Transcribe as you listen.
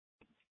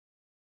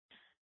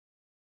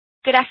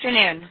Good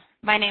afternoon.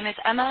 My name is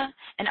Emma,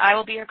 and I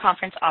will be your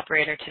conference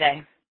operator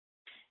today.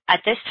 At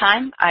this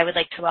time, I would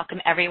like to welcome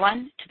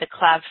everyone to the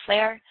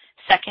Cloudflare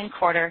second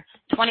quarter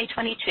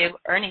 2022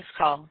 earnings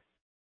call.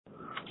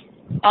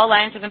 All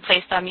lines have been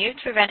placed on mute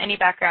to prevent any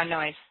background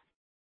noise.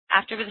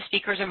 After the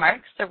speaker's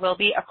remarks, there will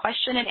be a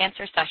question and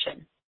answer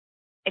session.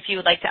 If you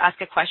would like to ask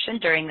a question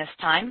during this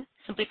time,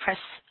 simply press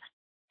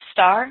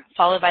star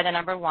followed by the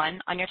number 1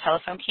 on your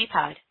telephone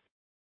keypad.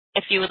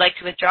 If you would like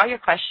to withdraw your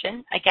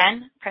question,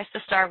 again, press the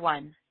star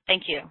 1.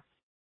 Thank you.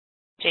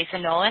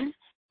 Jason Nolan,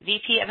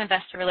 VP of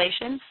Investor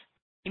Relations,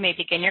 you may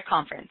begin your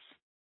conference.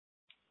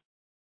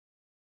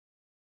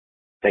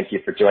 Thank you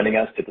for joining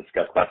us to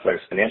discuss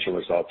Cloudflare's financial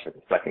results for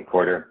the second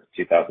quarter of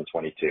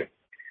 2022.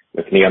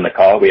 With me on the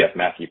call, we have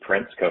Matthew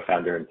Prince,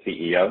 co-founder and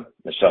CEO,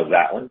 Michelle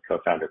Zatlyn,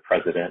 co-founder,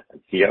 president, and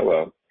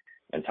COO,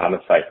 and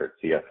Thomas Seifert,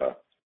 CFO.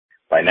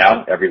 By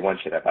now, everyone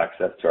should have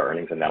access to our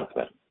earnings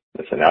announcement.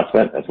 This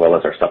announcement, as well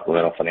as our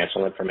supplemental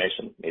financial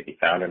information, may be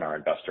found on our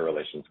investor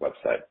relations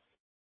website.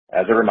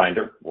 As a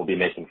reminder, we'll be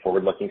making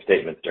forward-looking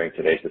statements during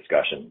today's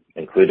discussion,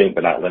 including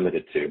but not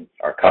limited to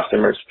our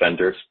customers,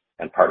 vendors,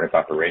 and partners'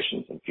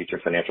 operations and future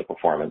financial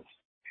performance,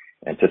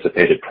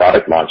 anticipated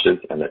product launches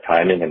and the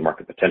timing and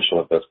market potential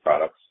of those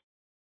products,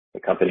 the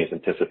company's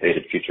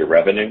anticipated future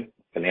revenue,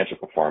 financial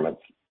performance,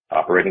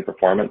 operating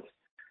performance,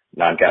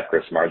 non-GAAP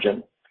gross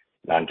margin,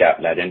 non-GAAP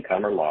net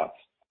income or loss,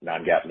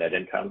 non-GAAP net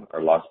income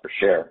or loss per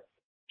share,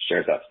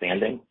 shares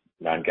outstanding,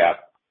 non-GAAP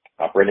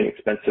operating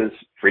expenses,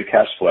 free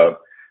cash flow,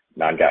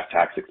 non-GAAP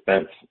tax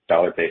expense,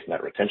 dollar-based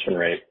net retention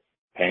rate,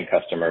 paying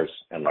customers,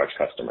 and large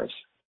customers.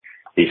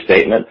 These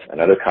statements and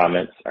other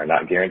comments are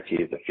not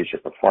guarantees of future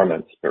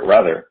performance, but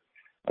rather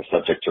are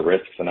subject to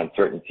risks and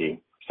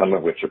uncertainty, some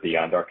of which are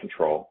beyond our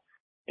control,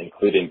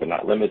 including but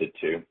not limited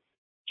to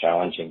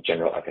challenging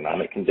general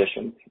economic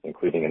conditions,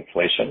 including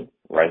inflation,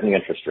 rising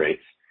interest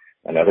rates,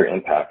 and other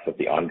impacts of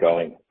the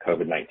ongoing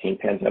COVID-19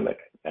 pandemic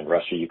and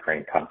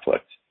Russia-Ukraine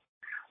conflict.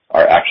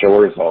 Our actual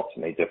results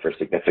may differ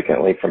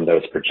significantly from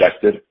those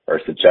projected or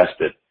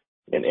suggested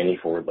in any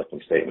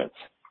forward-looking statements.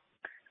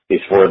 These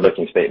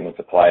forward-looking statements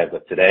apply as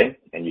of today,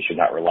 and you should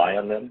not rely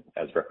on them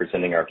as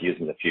representing our views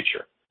in the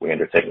future. We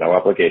undertake no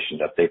obligation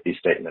to update these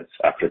statements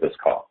after this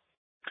call.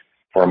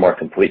 For a more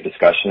complete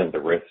discussion of the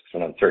risks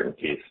and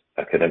uncertainties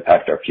that could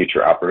impact our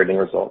future operating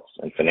results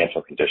and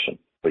financial condition,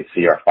 please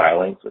see our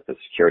filings with the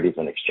Securities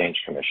and Exchange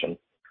Commission,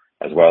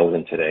 as well as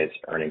in today's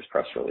earnings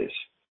press release.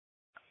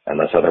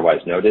 Unless otherwise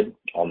noted,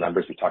 all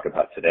numbers we talk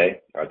about today,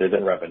 other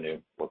than revenue,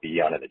 will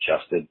be on an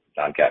adjusted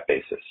non-GAAP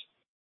basis.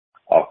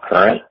 All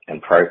current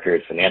and prior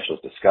period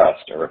financials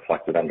discussed are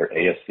reflected under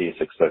ASC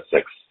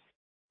 606.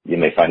 You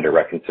may find a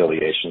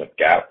reconciliation of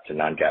GAAP to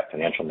non-GAAP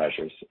financial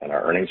measures in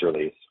our earnings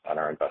release on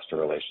our investor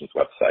relations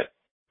website.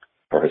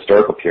 For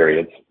historical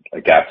periods, a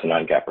GAAP to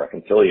non-GAAP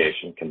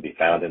reconciliation can be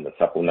found in the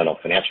supplemental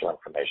financial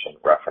information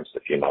referenced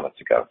a few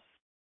moments ago.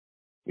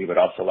 We would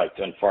also like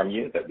to inform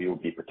you that we will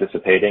be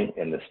participating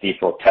in the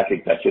Stifel Tech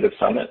Executive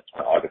Summit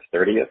on August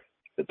 30th,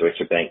 the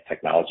Deutsche Bank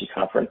Technology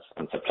Conference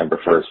on September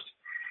 1st,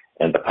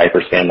 and the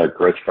Piper Sandler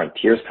Growth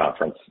Frontiers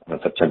Conference on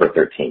September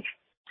 13th.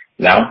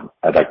 Now,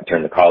 I'd like to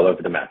turn the call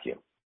over to Matthew.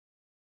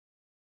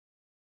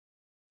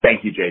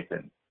 Thank you,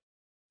 Jason.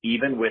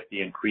 Even with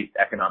the increased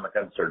economic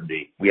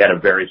uncertainty, we had a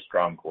very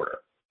strong quarter.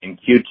 In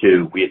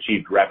Q2, we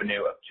achieved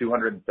revenue of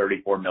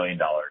 $234 million,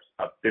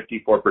 up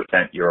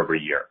 54% year over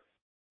year.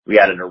 We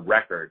added a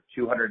record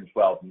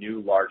 212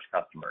 new large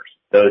customers,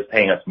 those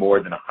paying us more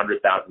than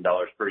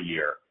 $100,000 per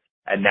year,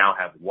 and now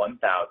have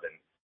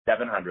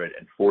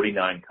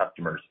 1,749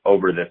 customers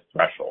over this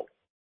threshold.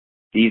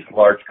 These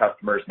large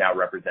customers now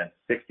represent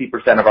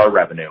 60% of our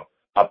revenue,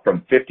 up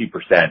from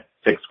 50%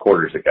 6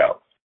 quarters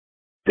ago.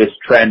 This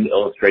trend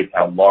illustrates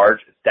how large,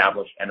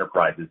 established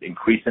enterprises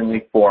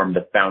increasingly form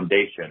the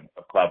foundation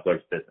of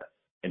Cloudflare's business.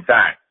 In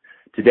fact,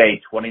 today,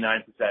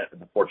 29% of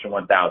the Fortune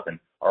 1000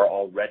 are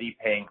already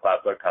paying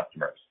Cloudflare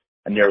customers,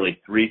 a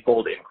nearly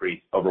threefold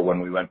increase over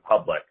when we went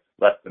public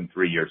less than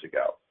 3 years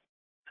ago.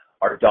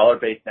 Our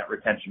dollar-based net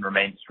retention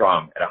remains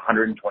strong at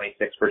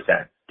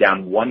 126%,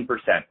 down 1%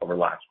 over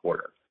last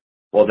quarter.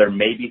 While there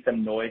may be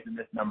some noise in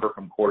this number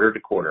from quarter to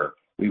quarter,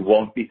 we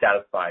won't be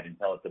satisfied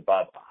until it's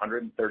above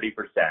 130%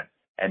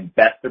 and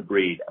best of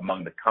breed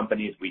among the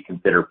companies we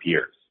consider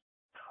peers.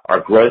 Our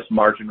gross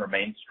margin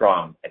remains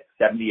strong at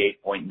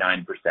 78.9%,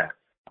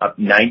 up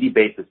 90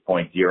 basis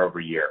points year over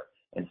year,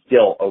 and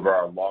still over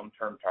our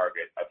long-term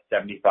target of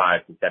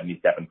 75 to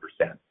 77%.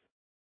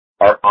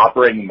 Our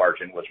operating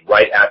margin was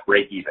right at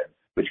break even,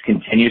 which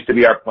continues to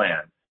be our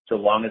plan so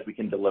long as we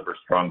can deliver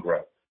strong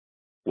growth.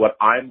 What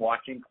I'm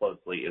watching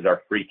closely is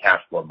our free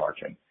cash flow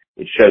margin.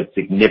 It showed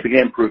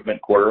significant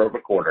improvement quarter over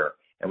quarter,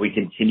 and we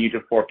continue to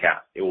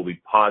forecast it will be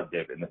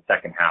positive in the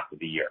second half of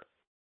the year.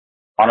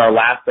 On our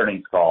last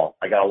earnings call,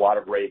 I got a lot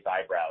of raised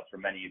eyebrows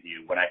from many of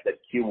you when I said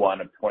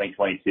Q1 of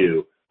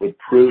 2022 would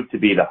prove to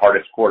be the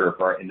hardest quarter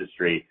for our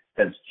industry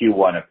since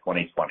Q1 of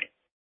 2020.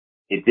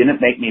 It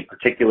didn't make me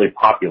particularly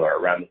popular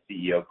around the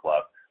CEO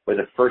club, where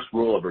the first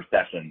rule of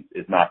recessions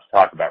is not to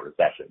talk about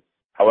recession.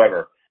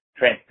 However,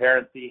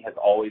 Transparency has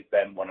always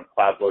been one of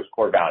Cloudflare's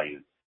core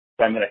values,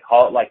 so I'm going to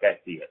call it like I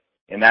see it.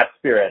 In that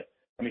spirit,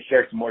 let me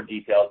share some more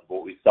details of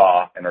what we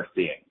saw and are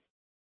seeing.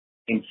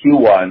 In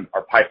Q1,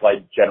 our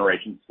pipeline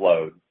generation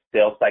slowed,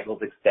 sales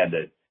cycles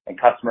extended,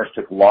 and customers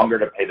took longer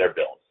to pay their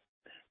bills.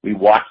 We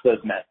watched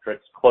those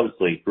metrics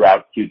closely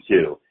throughout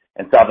Q2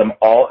 and saw them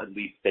all at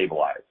least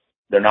stabilize.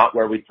 They're not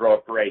where we throw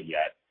a parade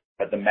yet,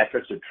 but the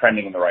metrics are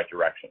trending in the right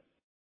direction.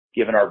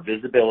 Given our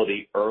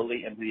visibility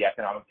early into the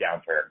economic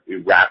downturn, we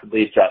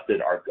rapidly adjusted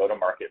our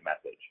go-to-market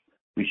message.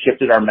 We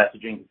shifted our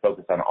messaging to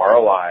focus on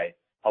ROI,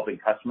 helping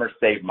customers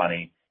save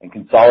money, and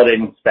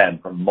consolidating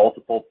spend from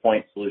multiple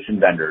point solution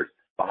vendors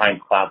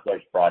behind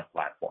Cloudflare's broad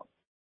platform.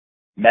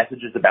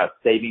 Messages about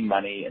saving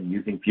money and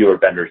using fewer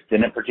vendors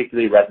didn't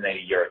particularly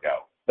resonate a year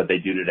ago, but they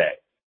do today.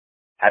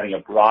 Having a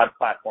broad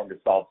platform to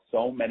solve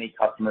so many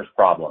customers'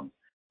 problems,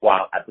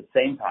 while at the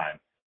same time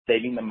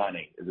saving the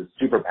money, is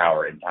a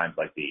superpower in times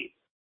like these.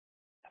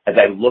 As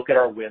I look at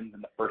our wins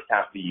in the first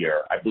half of the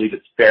year, I believe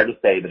it's fair to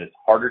say that it's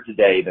harder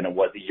today than it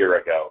was a year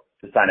ago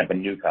to sign up a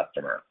new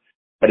customer.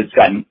 But it's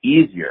gotten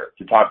easier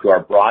to talk to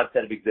our broad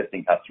set of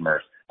existing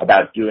customers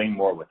about doing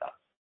more with us.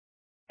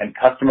 And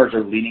customers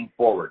are leaning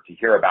forward to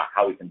hear about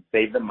how we can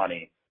save them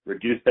money,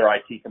 reduce their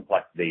IT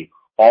complexity,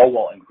 all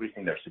while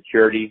increasing their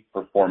security,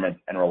 performance,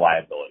 and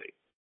reliability.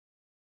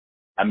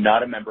 I'm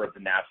not a member of the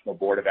National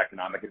Board of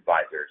Economic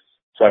Advisors,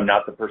 so I'm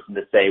not the person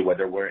to say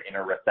whether we're in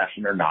a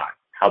recession or not,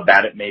 how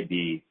bad it may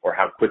be, or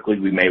how quickly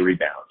we may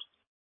rebound.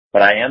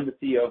 But I am the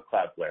CEO of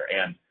Cloudflare,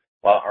 and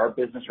while our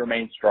business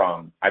remains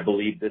strong, I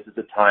believe this is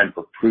a time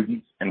for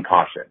prudence and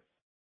caution.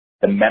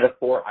 The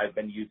metaphor I've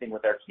been using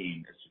with our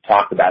team is to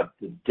talk about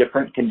the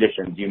different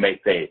conditions you may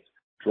face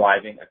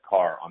driving a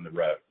car on the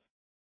road.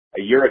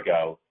 A year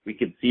ago, we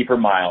could see for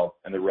miles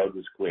and the road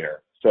was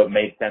clear, so it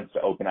made sense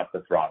to open up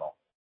the throttle.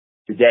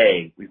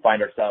 Today, we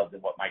find ourselves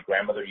in what my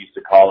grandmother used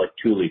to call a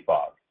tule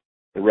fog.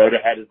 The road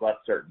ahead is less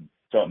certain,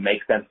 so it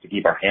makes sense to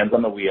keep our hands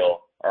on the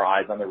wheel, our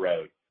eyes on the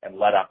road, and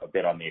let up a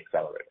bit on the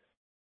accelerator.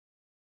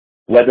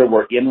 Whether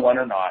we're in one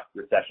or not,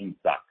 recessions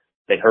suck.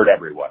 They hurt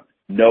everyone.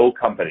 No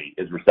company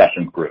is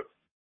recession-proof,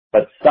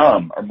 but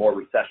some are more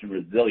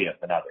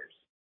recession-resilient than others.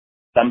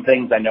 Some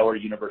things I know are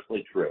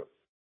universally true.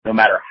 No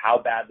matter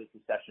how bad this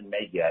recession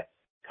may get,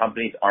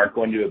 companies aren't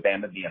going to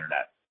abandon the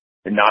internet.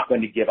 They're not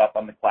going to give up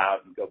on the cloud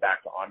and go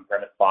back to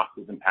on-premise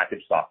boxes and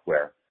packaged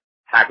software.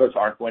 Hackers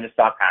aren't going to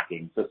stop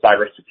hacking, so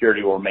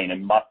cybersecurity will remain a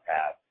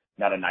must-have,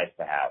 not a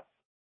nice-to-have.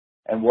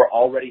 And we're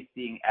already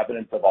seeing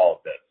evidence of all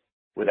of this,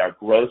 with our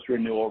gross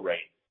renewal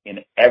rate in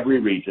every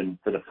region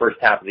for the first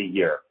half of the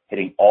year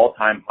hitting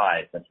all-time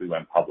highs since we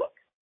went public.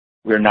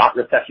 We're not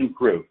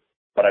recession-proof,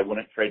 but I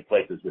wouldn't trade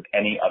places with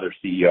any other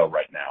CEO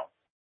right now.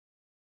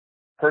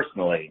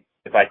 Personally,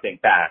 if I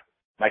think back,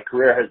 my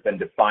career has been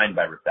defined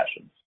by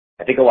recessions.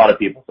 I think a lot of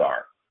people's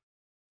are.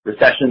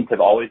 Recessions have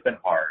always been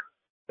hard,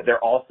 but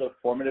they're also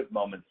formative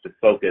moments to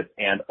focus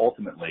and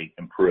ultimately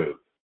improve.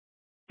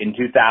 In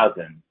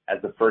 2000,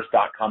 as the first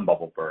dot-com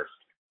bubble burst,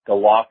 the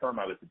law firm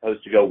I was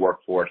supposed to go work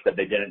for said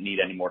they didn't need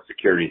any more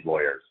securities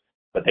lawyers,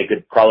 but they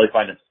could probably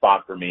find a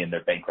spot for me in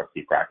their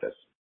bankruptcy practice.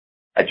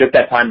 I took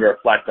that time to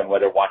reflect on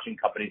whether watching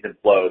companies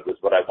implode was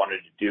what I wanted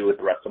to do with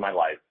the rest of my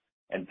life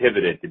and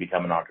pivoted to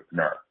become an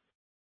entrepreneur.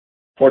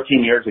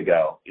 14 years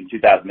ago, in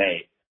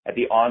 2008, at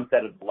the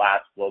onset of the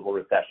last global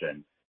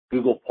recession,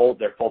 Google pulled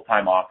their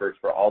full-time offers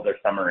for all their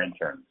summer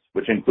interns,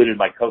 which included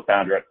my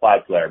co-founder at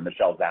Cloudflare,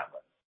 Michelle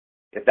Zatlyn.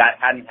 If that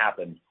hadn't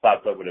happened,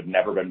 Cloudflare would have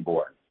never been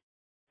born.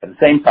 At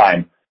the same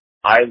time,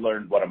 I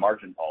learned what a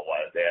margin call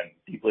was and,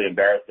 deeply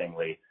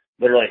embarrassingly,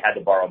 literally had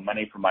to borrow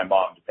money from my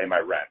mom to pay my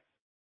rent.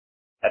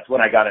 That's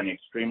when I got an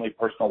extremely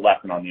personal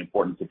lesson on the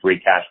importance of free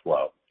cash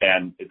flow,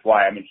 and it's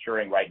why I'm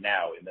ensuring right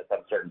now, in this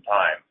uncertain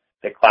time,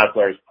 that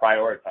Cloudflare is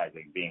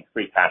prioritizing being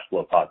free cash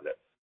flow positive.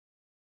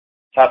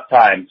 Tough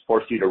times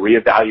force you to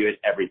reevaluate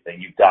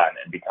everything you've done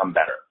and become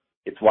better.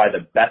 It's why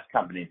the best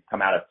companies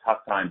come out of tough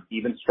times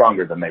even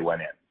stronger than they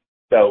went in.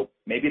 So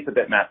maybe it's a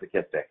bit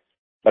masochistic,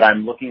 but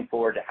I'm looking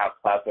forward to how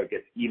Cloudflare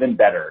gets even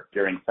better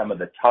during some of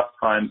the tough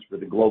times for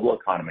the global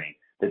economy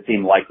that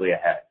seem likely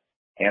ahead.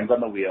 Hands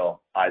on the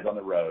wheel, eyes on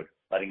the road,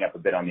 letting up a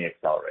bit on the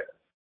accelerator.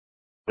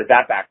 With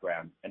that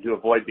background, and to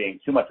avoid being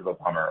too much of a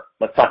bummer,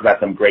 let's talk about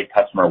some great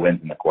customer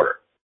wins in the quarter.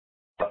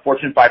 A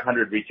Fortune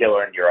 500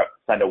 retailer in Europe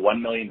signed a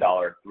 $1 million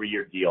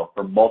 3-year deal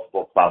for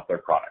multiple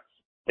Cloudflare products.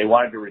 They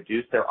wanted to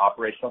reduce their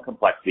operational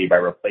complexity by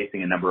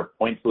replacing a number of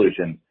point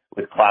solutions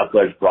with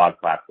Cloudflare's broad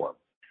platform.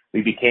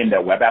 We became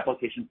their web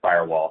application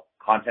firewall,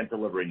 content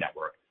delivery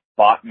network,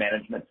 bot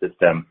management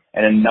system,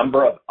 and a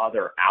number of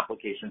other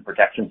application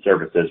protection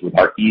services with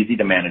our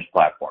easy-to-manage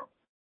platform.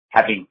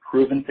 Having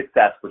proven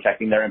success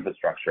protecting their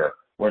infrastructure,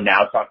 we're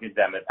now talking to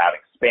them about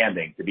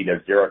expanding to be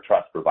their zero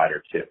trust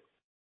provider too.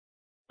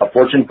 A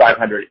Fortune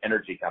 500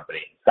 energy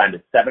company signed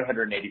a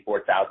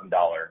 $784,000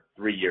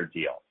 3-year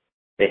deal.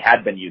 They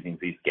had been using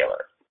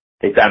Zscaler.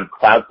 They found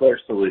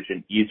Cloudflare's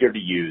solution easier to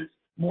use,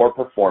 more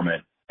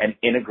performant, and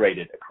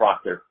integrated across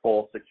their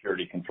full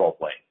security control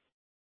plane.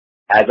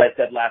 As I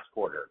said last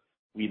quarter,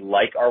 We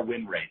like our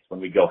win rates when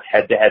we go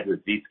head-to-head with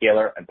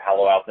Zscaler and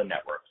Palo Alto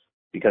Networks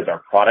because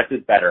our product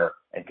is better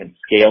and can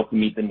scale to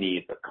meet the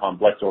needs of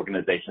complex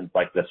organizations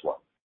like this one.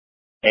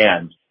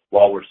 And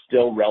while we're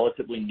still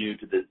relatively new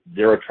to the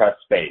Zero Trust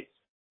space,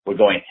 we're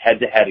going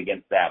head-to-head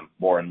against them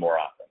more and more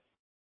often.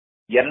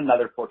 Yet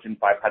another Fortune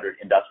 500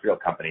 industrial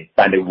company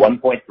signed a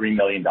 $1.3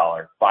 million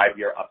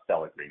 5-year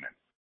upsell agreement.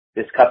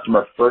 This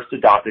customer first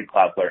adopted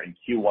Cloudflare in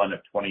Q1 of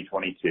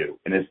 2022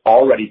 and is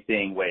already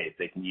seeing ways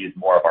they can use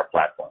more of our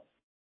platform.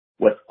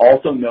 What's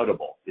also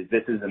notable is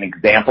this is an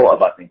example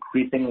of us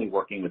increasingly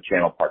working with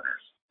channel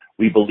partners.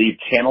 We believe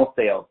channel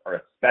sales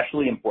are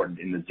especially important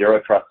in the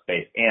Zero Trust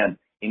space, and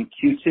in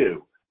Q2,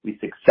 we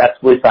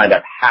successfully signed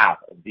up half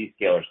of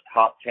Zscaler's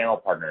top channel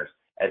partners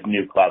as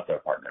new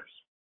Cloudflare partners.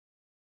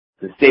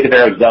 The state of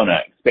Arizona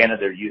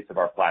expanded their use of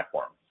our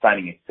platform,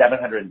 signing a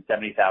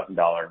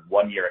 $770,000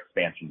 one-year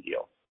expansion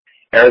deal.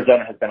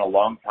 Arizona has been a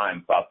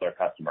long-time Cloudflare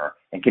customer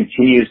and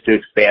continues to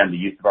expand the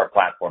use of our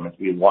platform as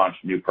we launch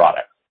new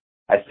products.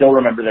 I still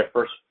remember their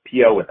first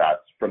PO with us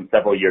from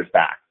several years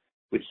back,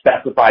 which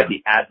specified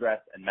the address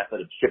and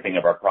method of shipping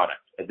of our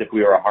product as if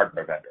we were a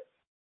hardware vendor.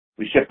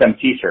 We shipped them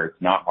t-shirts,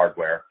 not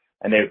hardware,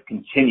 and they've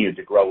continued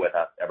to grow with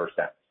us ever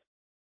since.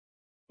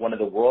 One of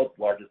the world's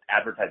largest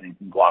advertising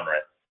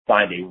conglomerates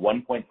signed a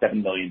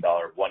 $1.7 million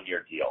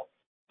one-year deal.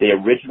 They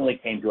originally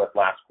came to us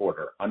last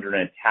quarter under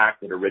an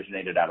attack that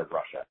originated out of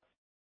Russia.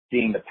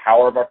 Seeing the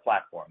power of our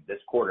platform, this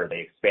quarter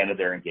they expanded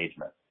their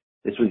engagement.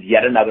 This was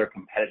yet another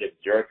competitive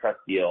Zero Trust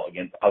deal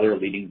against other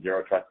leading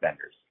Zero Trust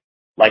vendors.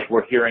 Like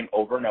we're hearing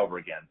over and over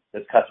again,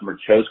 this customer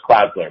chose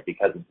Cloudflare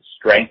because of the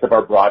strength of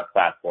our broad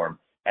platform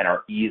and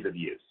our ease of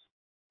use.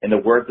 In the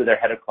words of their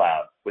head of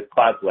cloud, with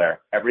Cloudflare,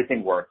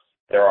 everything works,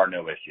 there are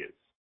no issues.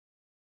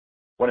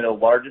 One of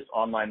the largest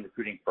online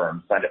recruiting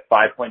firms signed a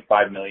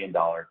 $5.5 million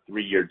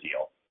 3-year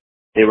deal.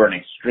 They were an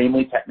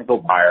extremely technical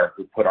buyer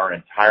who put our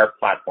entire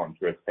platform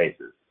through its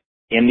paces.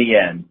 In the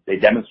end, they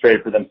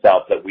demonstrated for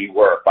themselves that we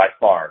were, by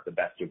far, the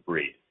best of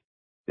breed.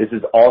 This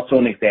is also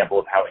an example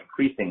of how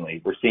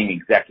increasingly we're seeing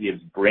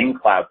executives bring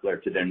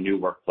Cloudflare to their new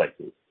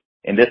workplaces.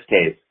 In this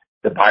case,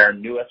 the buyer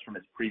knew us from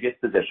his previous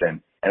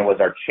position and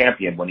was our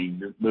champion when he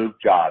moved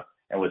jobs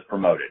and was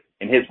promoted.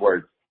 In his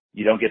words,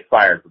 you don't get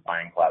fired for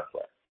buying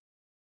Cloudflare.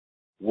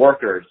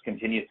 Workers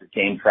continues to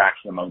gain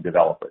traction among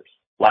developers.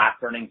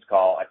 Last earnings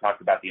call, I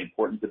talked about the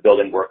importance of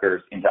building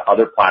Workers into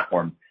other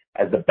platforms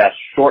as the best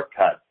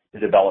shortcut to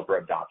developer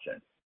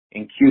adoption.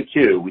 In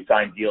Q2, we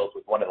signed deals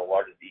with one of the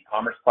largest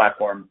e-commerce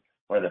platforms,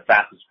 one of the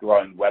fastest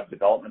growing web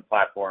development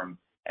platforms,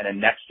 and a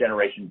next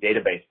generation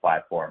database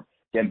platform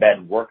to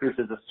embed Workers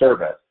as a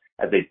service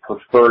as a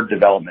preferred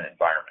development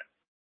environment.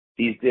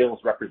 These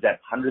deals represent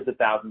hundreds of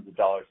thousands of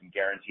dollars in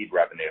guaranteed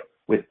revenue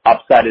with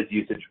upside as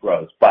usage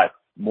grows, but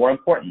more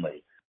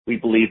importantly, we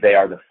believe they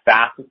are the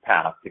fastest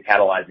path to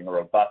catalyzing a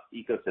robust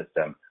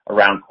ecosystem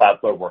around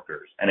Cloudflare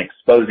Workers and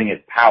exposing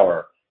its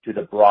power to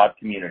the broad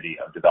community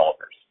of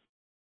developers.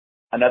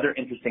 Another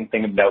interesting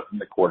thing of note from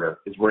the quarter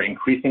is we're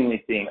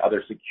increasingly seeing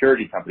other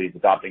security companies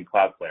adopting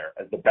Cloudflare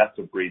as the best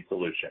of breed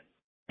solution.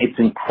 It's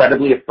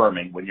incredibly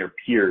affirming when your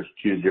peers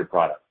choose your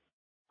product.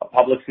 A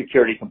public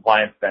security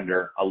compliance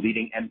vendor, a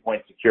leading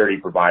endpoint security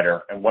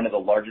provider, and one of the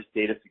largest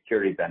data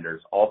security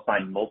vendors all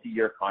signed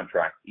multi-year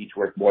contracts, each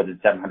worth more than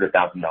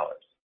 $700,000.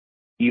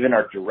 Even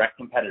our direct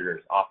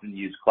competitors often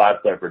use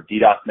Cloudflare for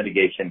DDoS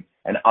mitigation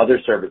and other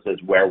services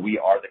where we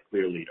are the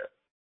clear leader.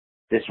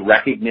 This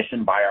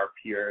recognition by our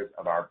peers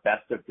of our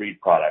best-of-breed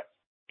products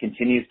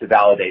continues to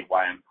validate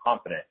why I'm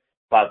confident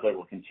Cloudflare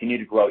will continue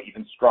to grow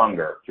even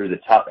stronger through the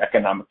tough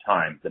economic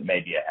times that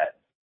may be ahead.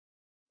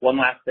 One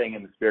last thing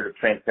in the spirit of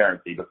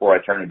transparency before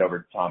I turn it over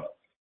to Thomas.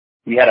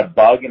 We had a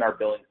bug in our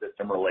billing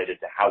system related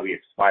to how we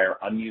expire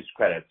unused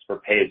credits for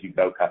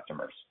pay-as-you-go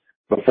customers.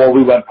 Before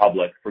we went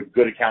public, for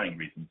good accounting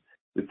reasons,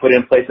 we put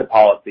in place a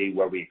policy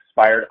where we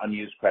expired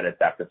unused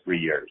credits after 3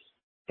 years.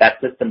 That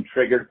system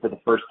triggered for the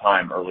first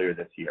time earlier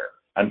this year.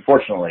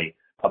 Unfortunately,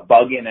 a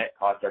bug in it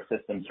caused our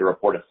system to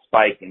report a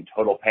spike in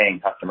total paying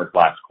customers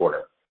last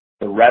quarter.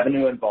 The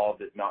revenue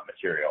involved is not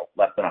material,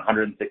 less than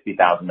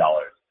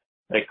 $160,000,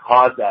 but it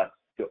caused us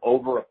to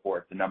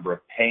over-report the number of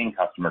paying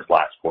customers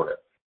last quarter.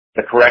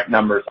 The correct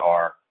numbers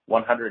are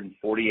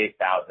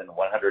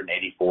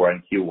 148,184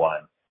 in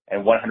Q1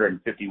 and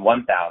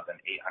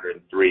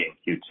 151,803 in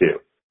Q2.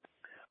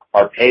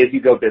 Our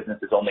pay-as-you-go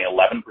business is only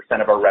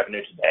 11% of our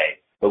revenue today,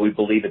 but we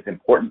believe it's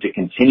important to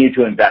continue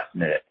to invest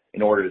in it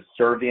in order to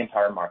serve the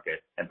entire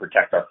market and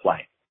protect our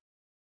flank.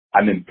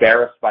 I'm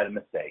embarrassed by the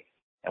mistake,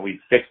 and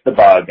we've fixed the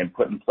bug and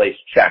put in place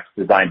checks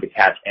designed to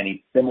catch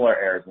any similar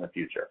errors in the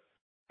future.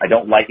 I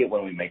don't like it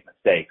when we make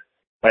mistakes,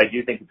 but I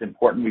do think it's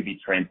important we be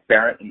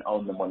transparent and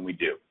own them when we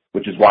do,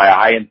 which is why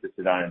I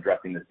insisted on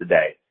addressing this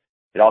today.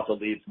 It also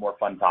leaves more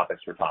fun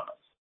topics for Thomas.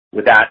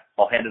 With that,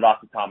 I'll hand it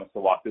off to Thomas to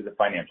walk through the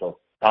financials.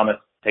 Thomas,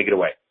 take it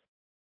away.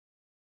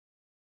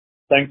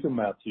 Thank you,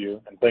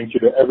 Matthew, and thank you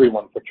to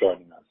everyone for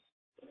joining us.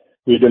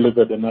 We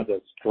delivered another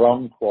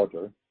strong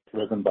quarter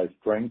driven by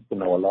strength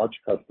in our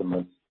large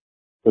customers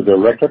with a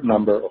record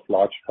number of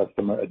large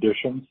customer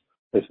additions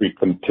as we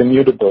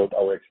continue to build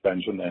our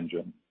expansion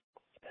engine.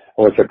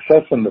 Our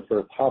success in the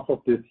first half of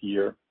this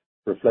year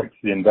reflects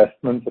the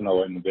investments in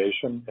our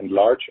innovation and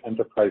large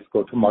enterprise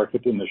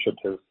go-to-market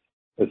initiatives,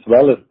 as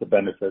well as the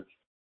benefits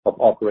of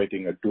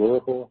operating a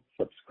durable,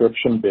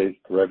 subscription-based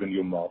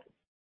revenue model.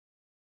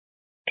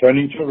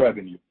 Turning to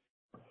revenue.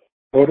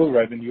 Total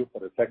revenue for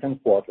the second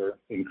quarter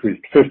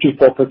increased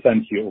 54%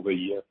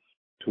 year-over-year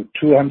to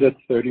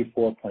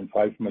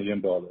 $234.5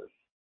 million.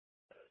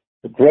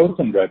 The growth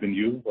in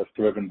revenue was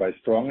driven by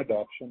strong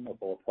adoption of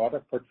our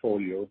product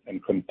portfolio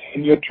and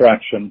continued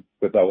traction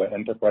with our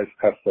enterprise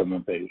customer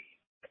base.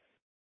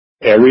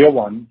 Area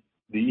 1,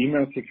 the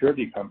email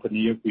security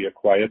company we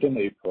acquired in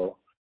April,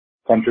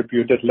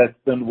 contributed less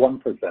than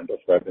 1% of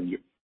revenue.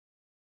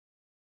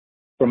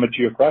 From a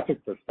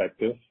geographic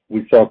perspective,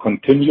 we saw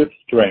continued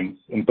strength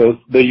in both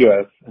the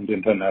U.S. and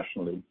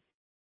internationally.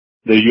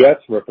 The U.S.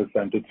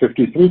 represented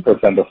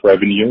 53% of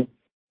revenue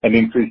and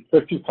increased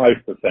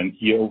 55%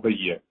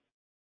 year-over-year.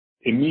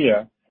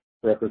 EMEA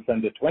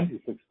represented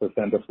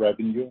 26% of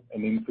revenue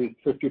and increased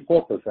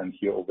 54%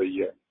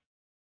 year-over-year.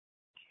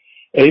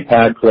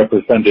 APAC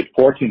represented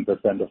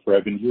 14% of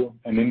revenue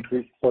and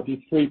increased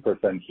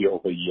 43%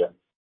 year-over-year.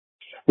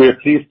 We are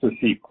pleased to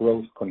see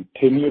growth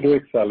continue to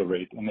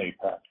accelerate in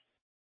APAC.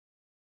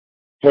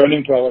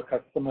 Turning to our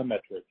customer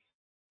metrics.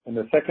 In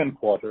the second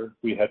quarter,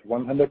 we had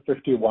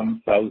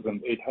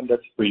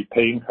 151,803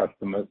 paying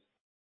customers,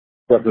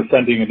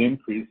 representing an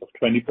increase of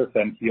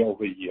 20%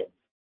 year-over-year.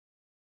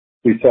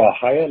 We saw a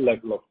higher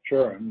level of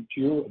churn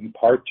due in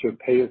part to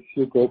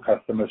pay-as-you-go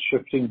customers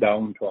shifting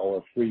down to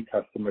our free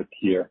customer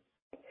tier.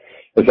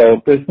 As our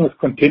business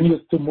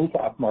continues to move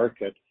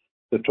upmarket,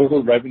 the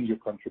total revenue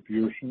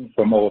contribution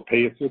from our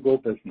pay-as-you-go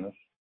business,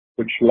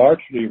 which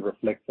largely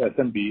reflects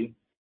SMB,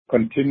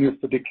 continues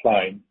to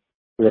decline,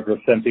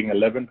 representing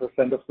 11%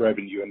 of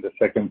revenue in the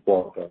second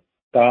quarter,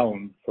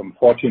 down from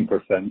 14%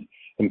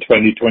 in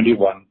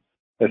 2021,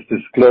 as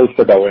disclosed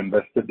at our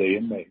Investor Day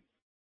in May.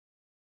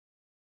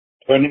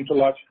 Turning to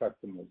large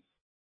customers.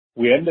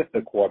 We ended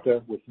the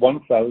quarter with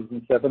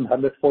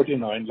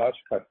 1,749 large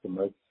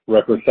customers,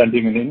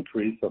 representing an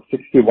increase of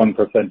 61%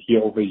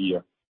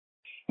 year-over-year,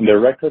 and a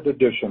record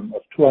addition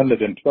of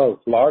 212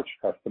 large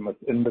customers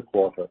in the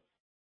quarter.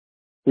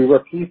 We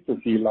were pleased to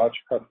see large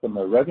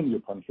customer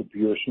revenue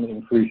contribution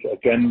increase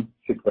again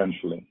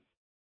sequentially.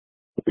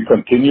 We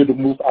continue to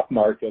move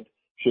upmarket,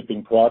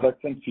 shipping products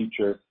and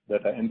features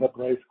that are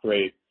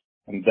enterprise-grade,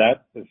 and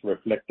that is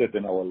reflected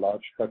in our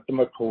large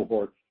customer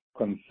cohorts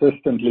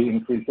consistently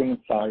increasing in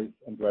size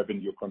and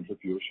revenue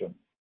contribution.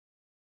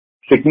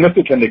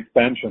 Significant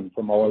expansion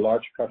from our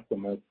large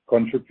customers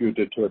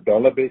contributed to a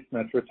dollar-based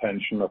net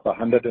retention of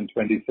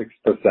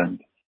 126%,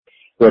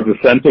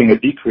 representing a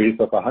decrease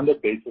of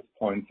 100 basis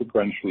points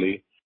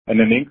sequentially and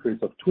an increase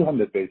of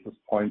 200 basis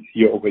points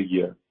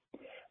year-over-year.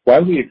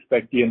 While we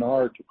expect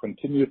DNR to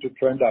continue to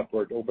trend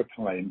upward over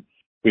time,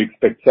 we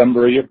expect some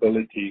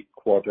variability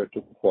quarter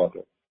to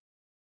quarter.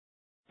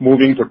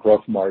 Moving to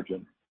gross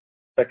margin.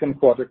 Second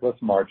quarter gross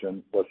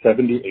margin was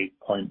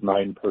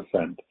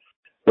 78.9%,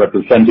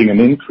 representing an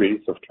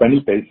increase of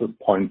 20 basis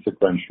points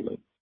sequentially.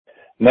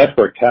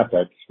 Network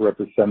CapEx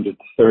represented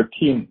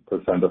 13%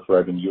 of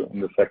revenue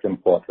in the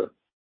second quarter.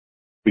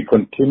 We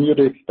continue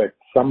to expect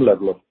some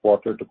level of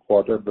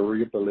quarter-to-quarter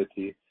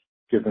variability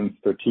given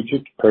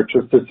strategic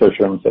purchase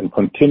decisions and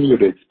continue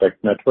to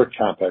expect network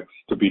CapEx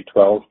to be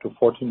 12 to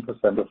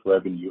 14% of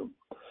revenue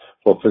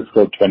for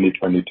fiscal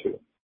 2022.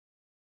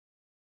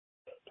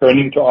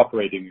 Turning to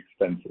operating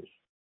expenses.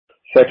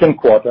 Second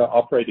quarter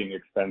operating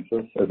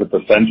expenses as a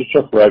percentage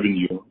of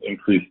revenue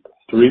increased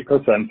 3%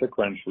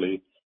 sequentially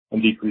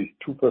and decreased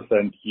 2%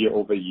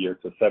 year-over-year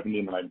to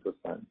 79%.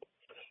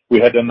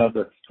 We had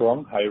another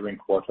strong hiring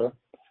quarter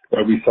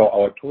where we saw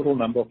our total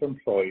number of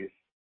employees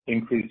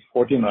increase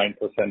 49%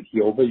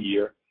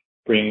 year-over-year,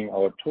 bringing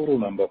our total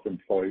number of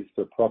employees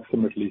to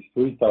approximately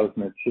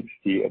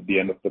 3,060 at the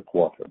end of the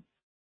quarter.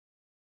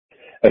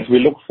 As we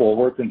look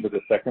forward into the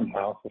second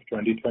half of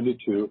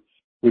 2022,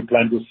 we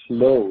plan to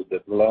slow the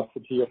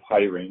velocity of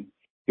hiring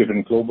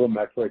given global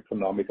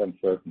macroeconomic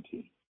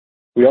uncertainty.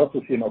 We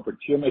also see an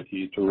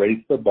opportunity to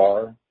raise the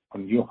bar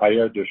on new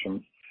hire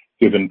additions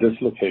given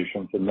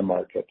dislocations in the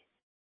market.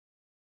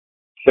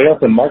 Sales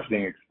and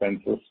marketing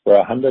expenses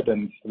were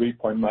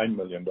 $103.9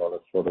 million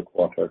for the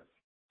quarter.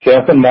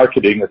 Sales and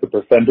marketing as a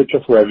percentage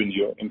of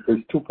revenue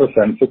increased 2%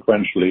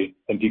 sequentially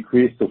and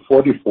decreased to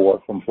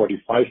 44% from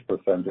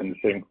 45% in the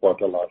same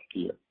quarter last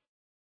year.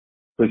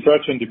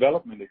 Research and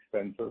development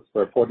expenses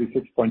were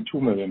 $46.2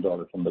 million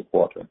in the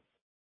quarter.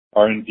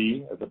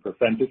 R&D as a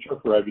percentage of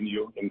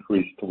revenue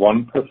increased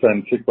 1%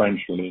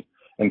 sequentially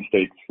and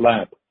stayed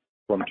flat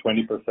from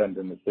 20%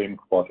 in the same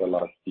quarter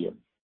last year.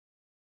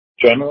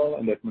 General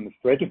and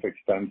administrative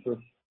expenses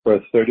were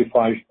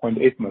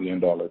 $35.8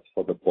 million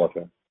for the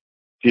quarter.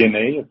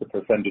 G&A as a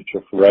percentage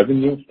of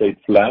revenue stayed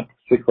flat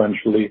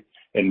sequentially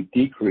and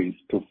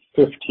decreased to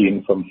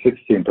 15% from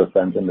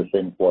 16% in the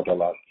same quarter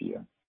last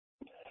year.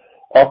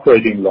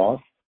 Operating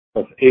loss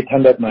was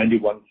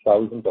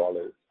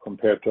 $891,000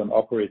 compared to an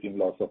operating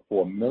loss of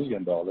 $4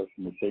 million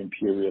in the same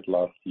period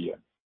last year.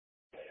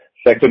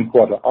 Second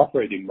quarter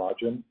operating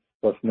margin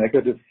was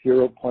negative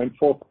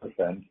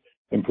 0.4%,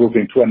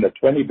 improving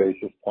 220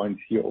 basis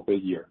points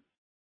year-over-year.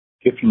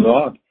 If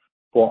not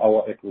for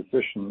our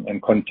acquisition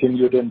and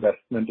continued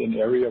investment in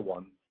Area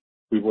 1,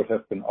 we would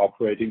have been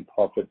operating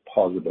profit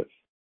positive.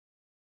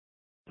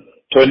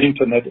 Turning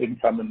to net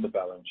income in the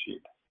balance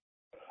sheet.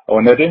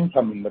 Our net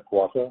income in the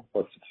quarter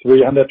was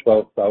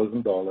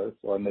 $312,000,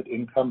 or a net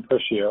income per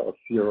share of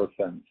 0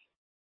 cents.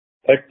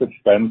 Tax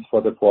expense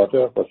for the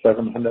quarter was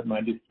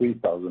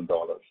 $793,000.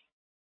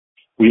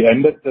 We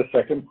ended the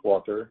second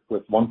quarter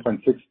with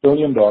 $1.6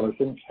 billion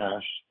in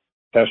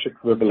cash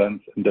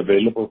equivalents, and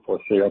available for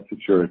sale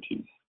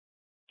securities.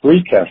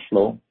 Free cash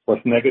flow was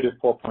negative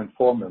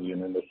 $4.4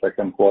 million in the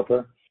second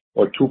quarter,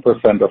 or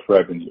 2% of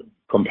revenue,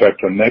 compared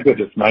to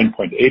negative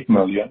 $9.8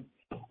 million,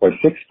 or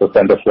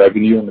 6% of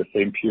revenue in the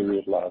same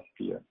period last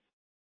year.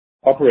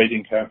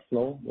 Operating cash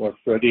flow was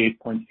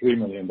 $38.3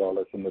 million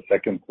in the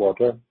second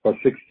quarter, or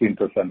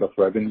 16% of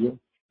revenue,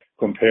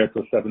 compared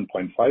to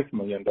 $7.5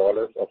 million,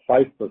 or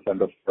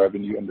 5% of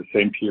revenue in the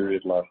same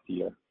period last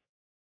year.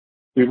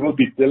 We will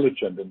be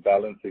diligent in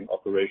balancing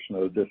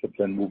operational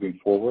discipline moving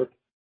forward.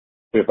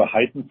 We have a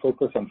heightened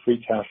focus on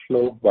free cash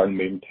flow while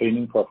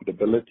maintaining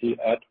profitability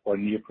at or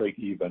near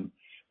break-even,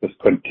 with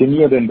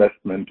continued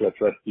investment to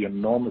address the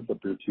enormous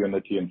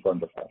opportunity in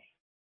front of us.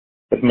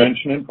 As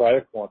mentioned in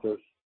prior quarters,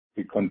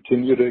 we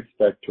continue to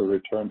expect to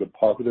return to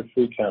positive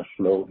free cash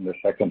flow in the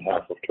second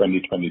half of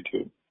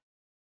 2022.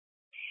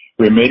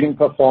 Remaining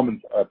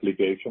performance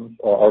obligations,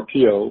 or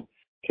RPO,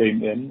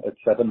 came in at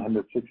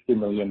 $760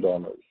 million,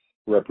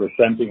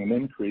 representing an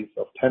increase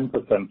of 10%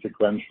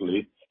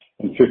 sequentially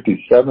and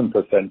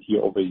 57%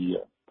 year-over-year.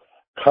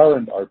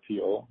 Current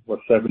RPO was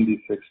 76%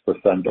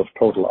 of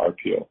total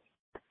RPO.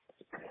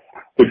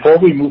 Before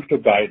we move to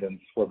guidance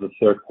for the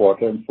third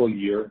quarter and full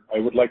year, I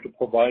would like to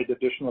provide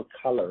additional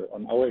color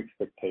on our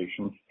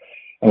expectations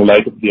in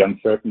light of the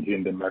uncertainty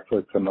in the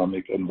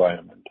macroeconomic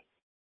environment.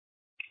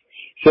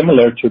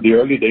 Similar to the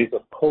early days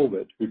of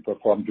COVID, we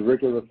performed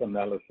rigorous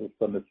analysis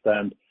to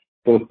understand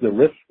both the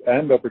risks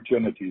and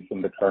opportunities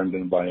in the current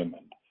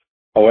environment.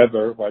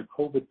 However, while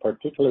COVID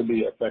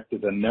particularly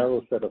affected a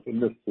narrow set of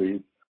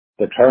industries,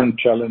 the current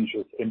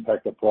challenges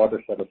impact a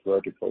broader set of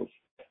verticals,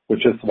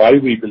 which is why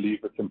we believe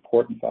it's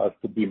important for us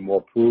to be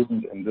more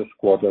prudent in this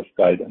quarter's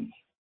guidance.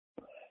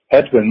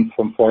 Headwinds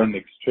from foreign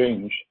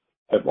exchange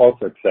have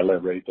also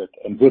accelerated,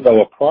 and with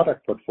our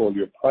product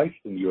portfolio priced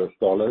in US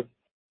dollars,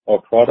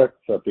 our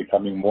products are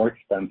becoming more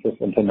expensive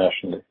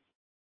internationally.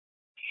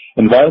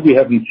 And while we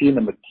haven't seen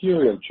a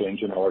material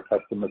change in our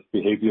customers'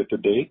 behavior to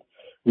date,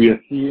 we are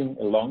seeing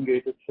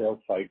elongated sales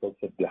cycles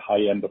at the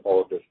high end of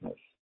our business.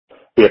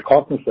 We are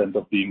cognizant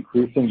of the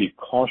increasingly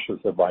cautious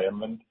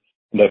environment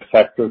and have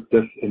factored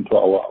this into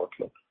our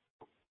outlook.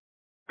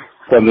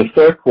 For the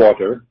third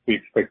quarter, we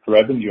expect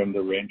revenue in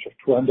the range of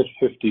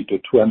 $250 to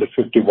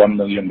 $251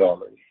 million,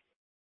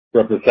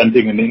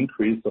 representing an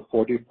increase of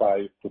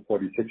 45 to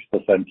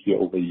 46%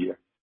 year-over-year.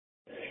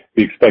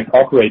 We expect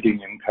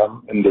operating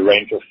income in the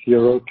range of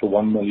 $0 to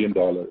 $1 million.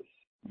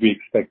 We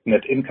expect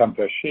net income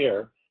per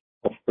share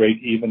of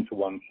break-even to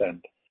 1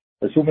 cent,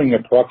 assuming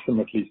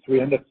approximately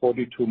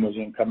 342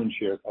 million common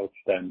shares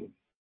outstanding.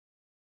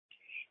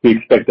 We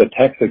expect a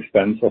tax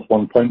expense of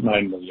 $1.9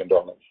 million.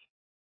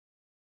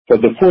 For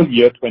the full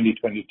year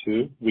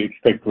 2022, we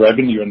expect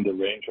revenue in the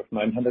range of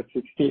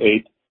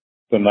 $968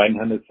 to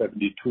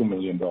 $972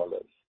 million,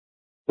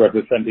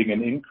 representing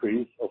an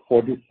increase of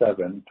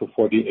 47 to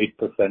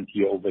 48%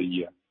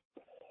 year-over-year.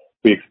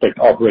 We expect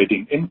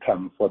operating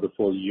income for the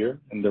full year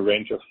in the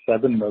range of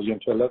 $7 million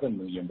to $11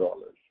 million.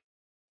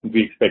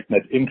 We expect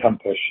net income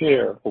per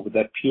share over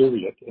that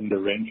period in the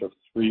range of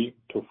 3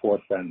 to 4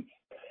 cents,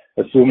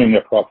 assuming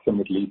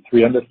approximately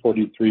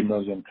 343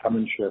 million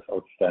common shares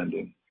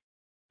outstanding.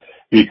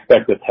 We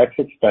expect a tax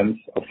expense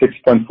of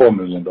 $6.4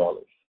 million.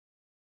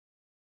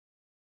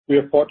 We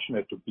are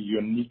fortunate to be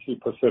uniquely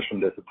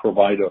positioned as a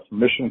provider of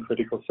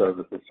mission-critical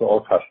services to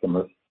all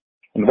customers.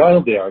 And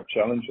while there are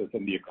challenges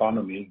in the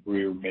economy,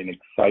 we remain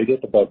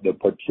excited about the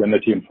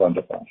opportunity in front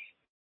of us.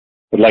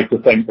 I'd like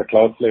to thank the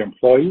Cloudflare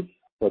employees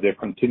for their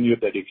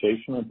continued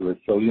dedication and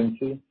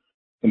resiliency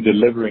in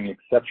delivering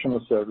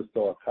exceptional service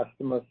to our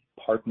customers,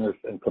 partners,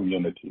 and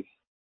communities.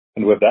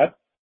 And with that,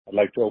 I'd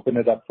like to open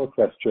it up for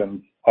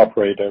questions.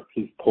 Operator,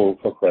 please poll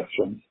for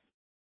questions.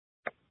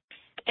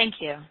 Thank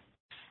you.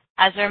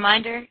 As a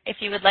reminder, if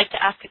you would like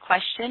to ask a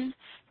question,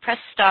 press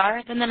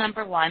star, then the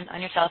number 1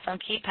 on your telephone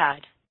keypad.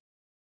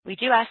 We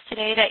do ask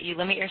today that you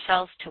limit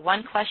yourselves to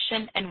 1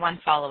 question and 1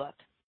 follow-up.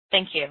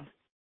 Thank you.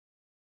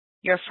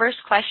 Your first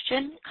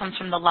question comes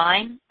from the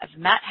line of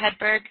Matt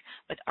Hedberg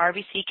with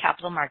RBC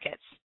Capital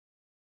Markets.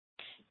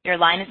 Your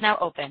line is now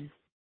open.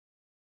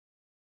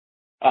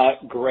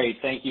 Great.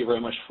 Thank you very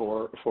much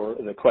for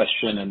the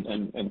question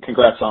and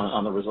congrats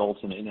on the results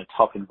in a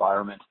tough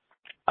environment.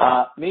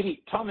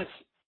 Maybe Thomas,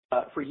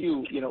 for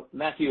you,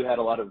 Matthew had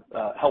a lot of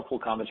helpful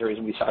commentaries,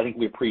 and I think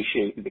we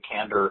appreciate the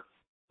candor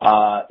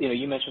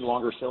You mentioned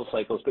longer sales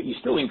cycles, but you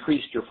still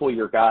increased your full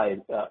year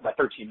guide by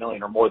 $13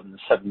 million or more than the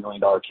 $7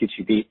 million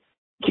Q2 beat.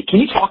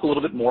 Can you talk a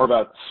little bit more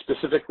about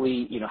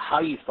specifically, how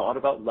you thought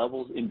about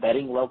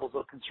embedding levels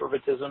of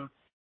conservatism?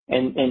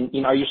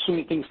 And are you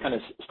assuming things kind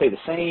of stay the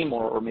same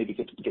or maybe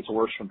gets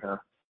worse from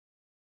here?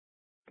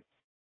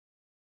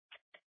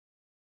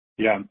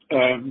 Yeah.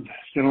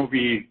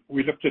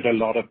 We looked at a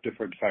lot of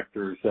different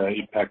factors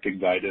impacting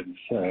guidance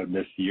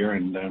this year,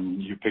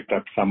 and you picked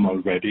up some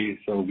already.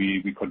 So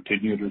we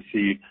continue to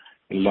see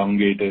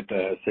elongated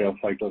sales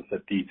cycles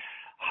at the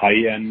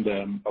high end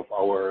of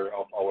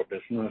our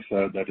business,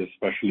 that is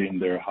especially in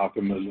their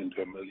 $500,000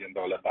 to $1 million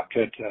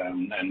bucket,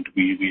 and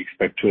we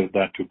expect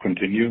that to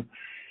continue.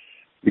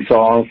 We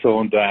saw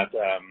also that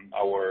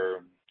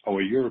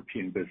our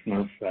European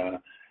business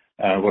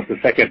was the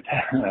second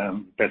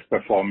best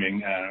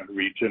performing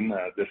region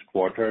this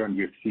quarter, and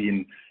we've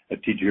seen a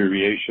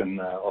deterioration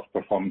of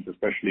performance,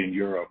 especially in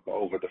Europe,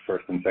 over the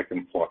first and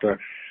second quarter.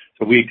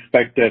 So we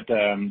expected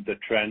the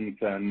trends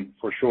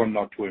for sure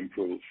not to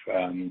improve.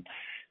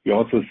 We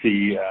also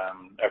see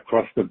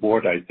across the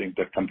board, I think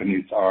that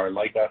companies are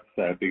like us,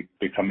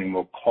 becoming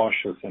more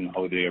cautious in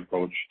how they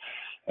approach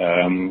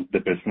the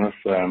business,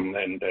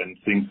 and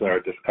things are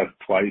discussed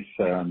twice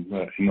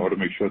in order to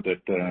make sure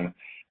that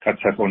cuts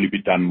have only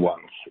been done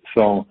once.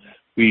 So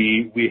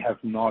we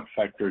have not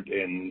factored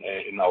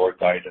in our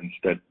guidance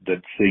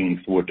that things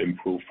would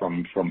improve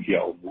from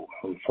here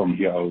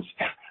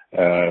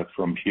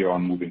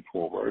on moving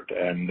forward,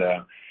 and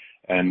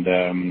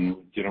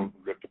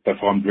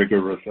performed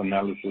rigorous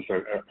analysis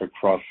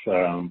across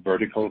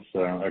verticals,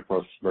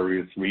 across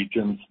various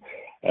regions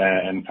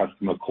and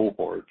customer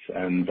cohorts,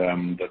 and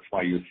that's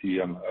why you see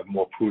a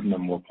more prudent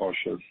and more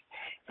cautious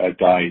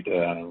guide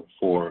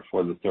for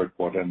the third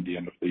quarter and the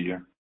end of the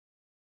year.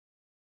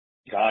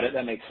 Got it.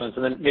 That makes sense.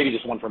 And then maybe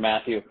just one for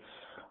Matthew.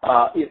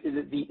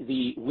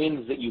 The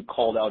wins that you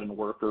called out in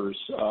Workers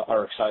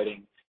are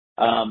exciting.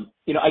 I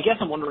guess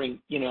I'm wondering,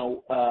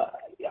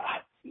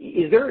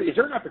 is there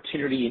an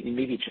opportunity in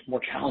maybe more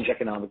challenged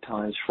economic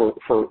times for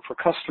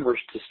customers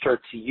to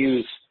start to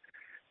use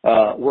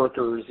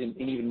Workers in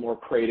even more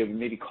creative and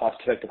maybe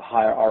cost-effective,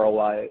 higher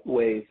ROI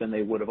ways than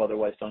they would have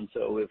otherwise done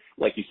so if,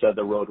 like you said,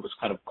 the road was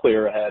kind of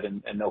clear ahead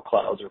and no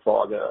clouds or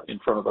fog in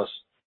front of us?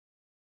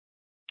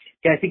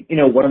 Yeah, I think,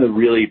 one of the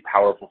really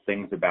powerful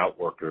things about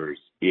Workers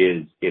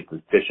is its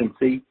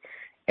efficiency.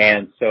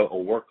 And so a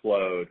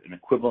workload, an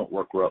equivalent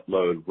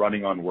workload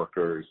running on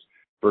Workers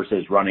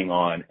versus running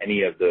on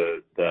any of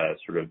the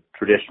sort of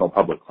traditional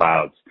public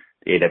clouds,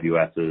 the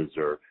AWSs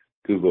or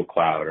Google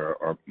Cloud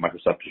or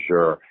Microsoft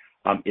Azure,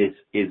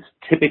 is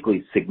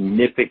typically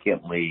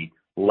significantly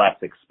less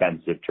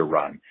expensive to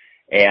run.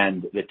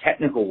 And the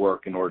technical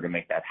work in order to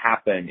make that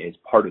happen is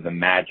part of the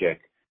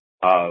magic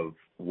of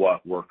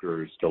what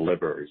Workers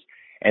delivers.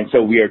 And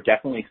so we are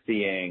definitely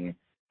seeing,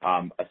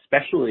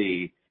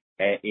 especially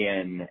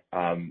in,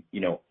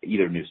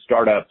 either new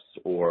startups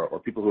or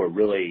people who are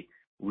really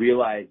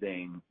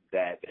realizing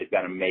that they've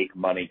got to make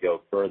money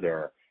go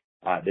further.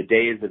 The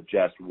days of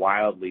just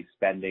wildly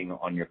spending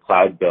on your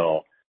cloud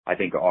bill, I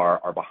think,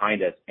 are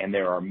behind us. And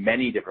there are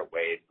many different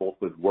ways, both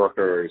with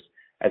Workers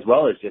as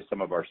well as just some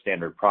of our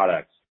standard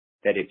products,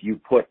 that if you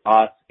put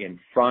us in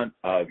front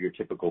of your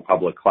typical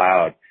public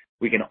cloud,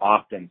 we can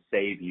often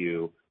save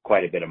you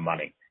quite a bit of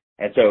money.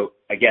 And so,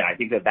 again, I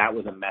think that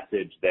was a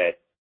message that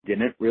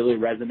didn't really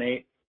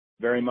resonate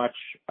very much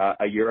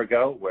a year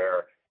ago,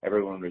 where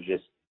everyone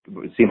it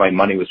seemed like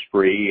money was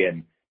free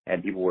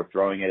and people were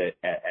throwing it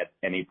at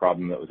any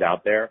problem that was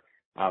out there.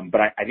 But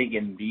I think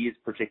in these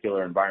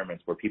particular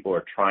environments where people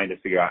are trying to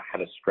figure out how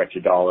to stretch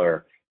a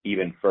dollar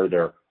even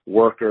further,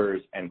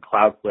 Workers and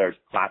Cloudflare's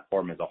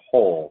platform as a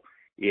whole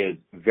is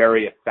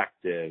very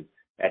effective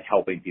at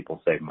helping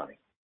people save money.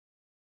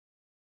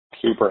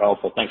 Super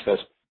helpful. Thanks, guys.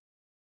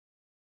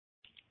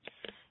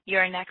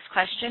 Your next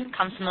question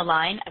comes from the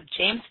line of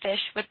James Fish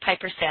with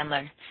Piper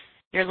Sandler.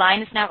 Your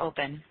line is now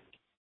open.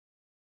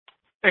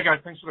 Hey, guys.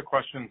 Thanks for the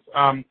questions.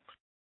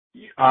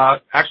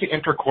 Actually,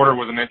 Interquarter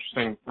was an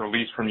interesting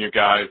release from you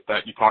guys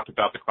that you talked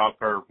about the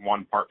Cloudflare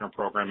One Partner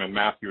Program. And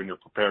Matthew, in your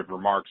prepared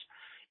remarks,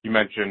 you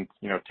mentioned,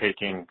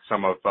 taking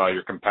some of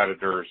your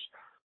competitors'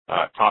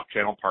 top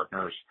channel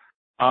partners.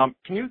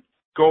 Can you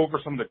go over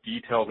some of the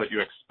details that you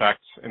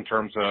expect in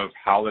terms of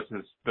how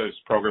this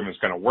program is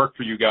going to work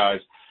for you guys?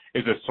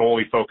 Is it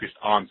solely focused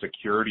on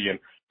security, and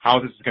how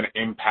this is going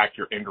to impact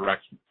your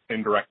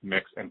indirect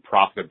mix and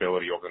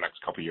profitability over the next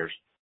couple of years?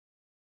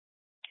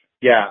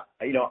 Yeah,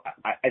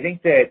 I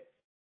think that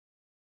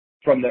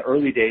from the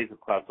early days of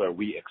Cloudflare,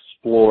 we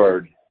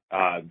explored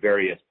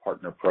various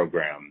partner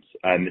programs,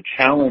 and the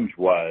challenge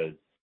was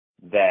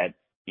that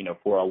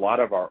for a lot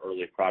of our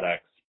early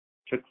products,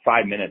 it took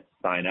 5 minutes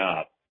to sign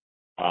up,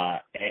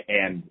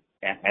 and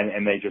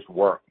they just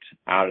worked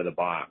out of the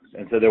box,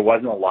 and so there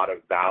wasn't a lot of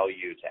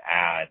value to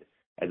add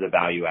as a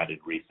value-added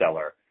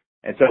reseller.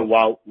 And so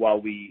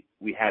while we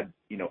had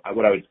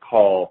what I would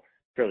call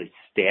fairly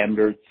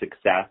standard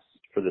success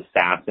for the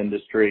SaaS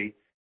industry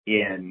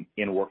in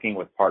working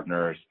with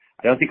partners,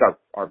 I don't think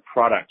our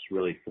products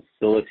really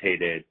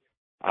facilitated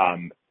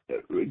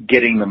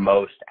getting the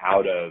most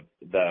out of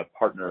the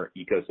partner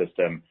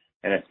ecosystem,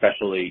 and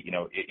especially,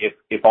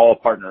 if all a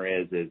partner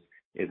is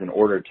an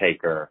order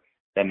taker,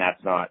 then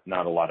that's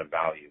not a lot of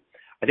value.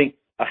 I think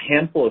a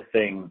handful of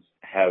things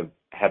have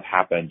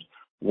happened.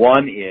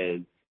 One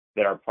is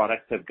that our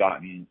products have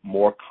gotten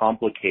more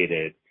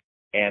complicated,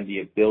 and the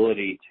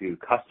ability to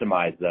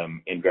customize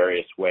them in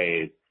various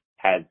ways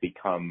has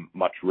become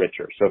much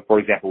richer. So, for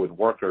example, with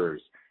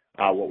Workers,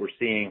 what we're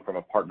seeing from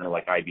a partner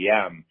like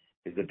IBM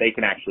is that they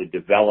can actually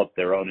develop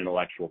their own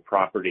intellectual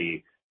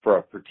property for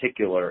a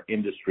particular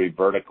industry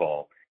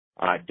vertical,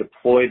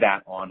 deploy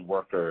that on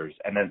Workers,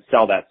 and then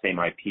sell that same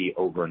IP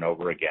over and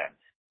over again.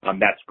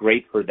 That's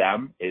great for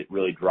them. It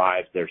really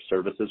drives their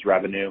services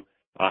revenue,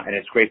 and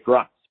it's great for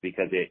us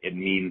because it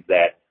means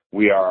that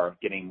we are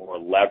getting more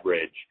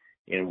leverage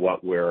in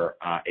what we're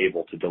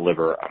able to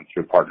deliver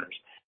through partners.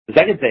 The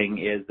second thing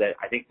is that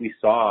I think we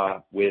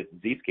saw with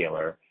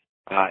Zscaler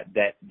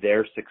that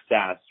their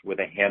success with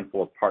a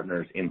handful of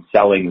partners in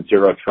selling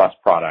Zero Trust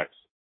products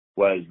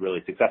was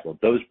really successful.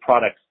 Those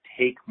products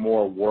take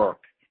more work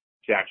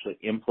to actually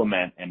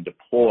implement and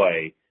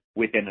deploy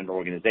within an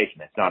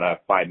organization. It's not a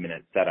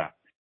 5-minute setup.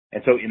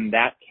 And so in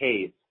that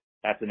case,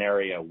 that's an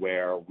area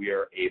where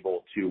we're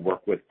able to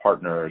work with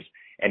partners.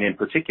 And in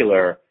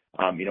particular,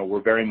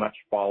 we're very much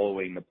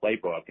following the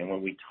playbook. And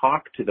when we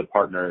talk to the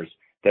partners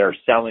that are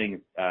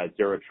selling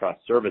Zero Trust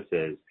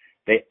services,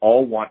 they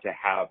all want to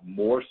have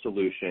more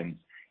solutions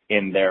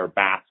in their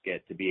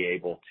basket to be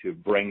able to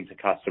bring to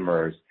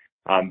customers,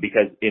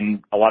 because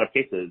in a lot of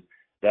cases,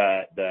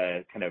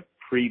 the kind of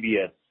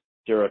previous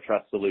Zero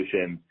Trust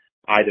solution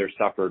either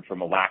suffered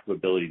from a lack of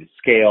ability to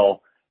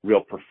scale,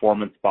 real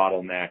performance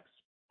bottlenecks,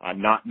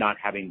 not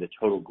having the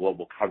total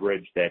global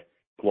coverage that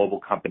global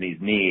companies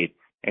need.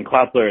 And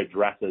Cloudflare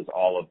addresses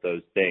all of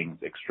those things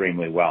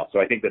extremely well. So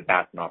I think that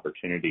that's an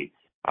opportunity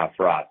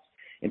for us.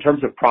 In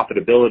terms of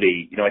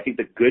profitability, I think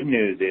the good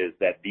news is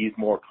that these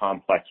more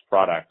complex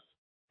products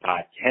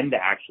tend to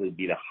actually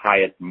be the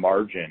highest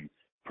margin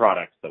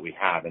products that we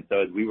have. And so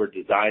as we were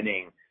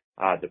designing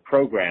the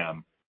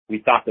program, we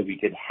thought that we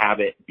could have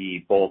it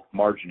be both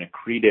margin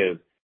accretive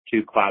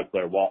to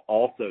Cloudflare while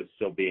also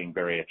still being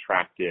very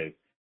attractive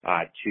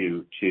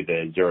to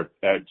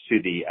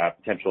the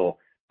potential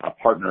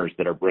partners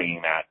that are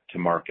bringing that to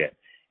market.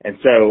 And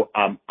so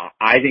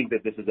I think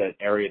that this is an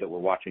area that we're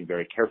watching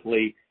very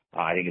carefully.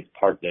 I think it's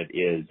part that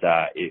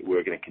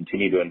we're going to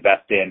continue to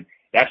invest in.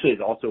 It actually is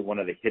also one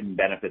of the hidden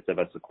benefits of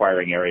us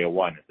acquiring Area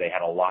 1. They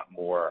had a lot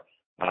more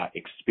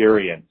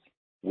experience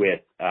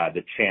with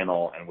the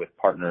channel and with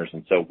partners,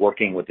 and so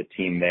working with the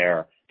team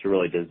there to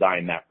really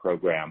design that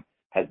program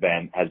has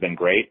been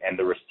great, and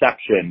the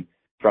reception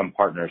from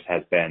partners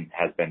has been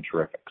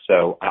terrific.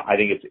 So I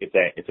think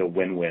it's a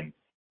win-win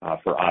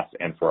for us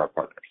and for our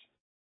partners.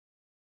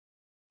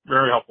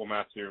 Very helpful,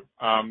 Matthew.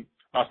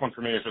 Last one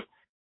for me is just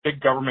big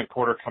government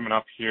quarter coming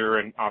up here,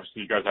 and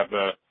obviously you guys have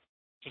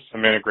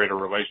some integrated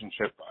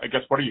relationship. I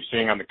guess, what are you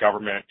seeing on the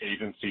government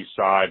agency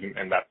side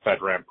and that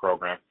FedRAMP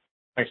program?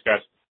 Thanks, guys.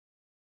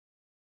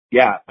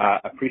 Yeah,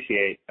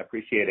 appreciate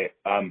it.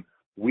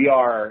 We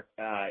are.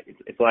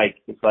 It's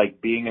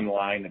like being in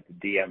line at the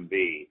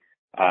DMV.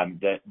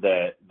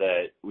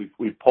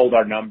 We've pulled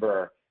our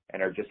number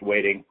and are just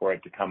waiting for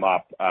it to come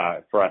up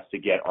for us to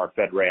get our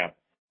FedRAMP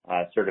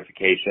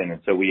certification,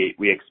 and so we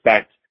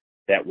expect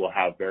that we'll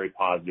have very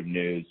positive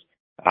news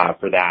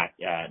for that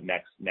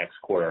next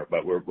quarter.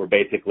 But we're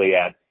basically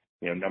at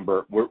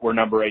we're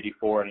number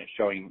 84, and it's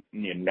showing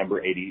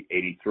number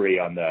 83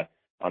 on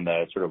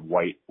the sort of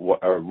white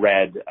or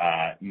red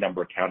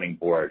number counting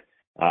board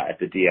at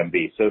the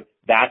DMV. So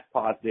that's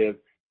positive.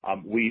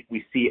 We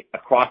see it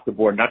across the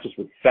board, not just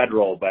with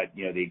federal, but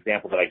the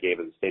example that I gave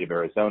of the state of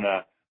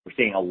Arizona. We're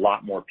seeing a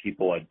lot more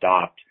people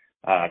adopt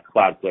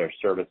Cloudflare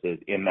services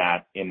in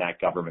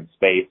that government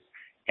space.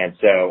 And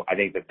so I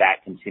think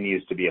that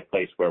continues to be a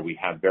place where we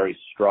have very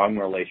strong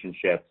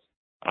relationships,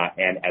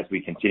 and as we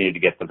continue to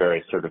get the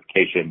various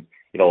certifications,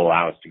 it'll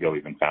allow us to go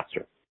even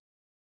faster.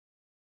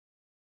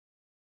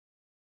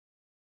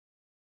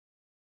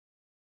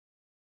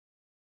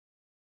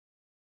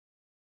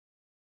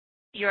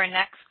 Your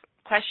next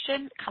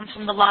question comes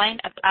from the line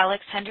of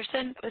Alex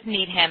Henderson with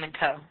Needham &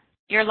 Co.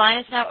 Your line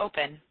is now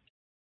open.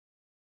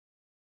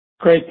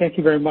 Great. Thank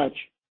you very much.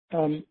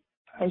 I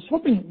was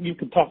hoping you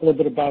could talk a little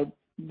bit about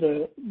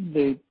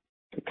the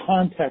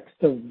context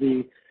of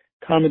the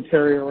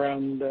commentary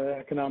around the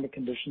economic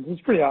conditions.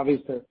 It's pretty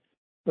obvious that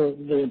for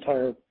the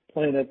entire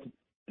planet,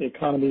 the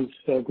economies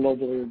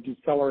globally are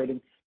decelerating,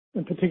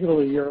 and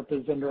particularly Europe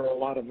is under a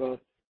lot of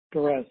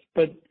duress.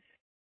 But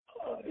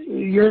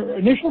your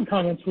initial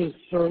comments was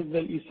sort of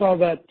that you saw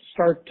that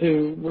start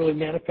to really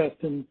manifest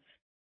in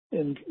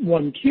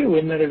 1Q,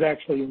 and that it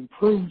actually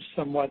improved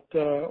somewhat,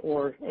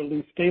 or at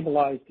least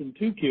stabilized in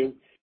 2Q.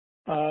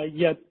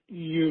 Yet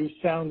you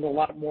sound a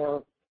lot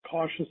more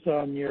cautious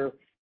on your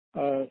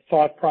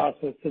thought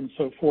process and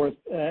so forth.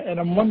 And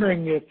I'm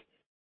wondering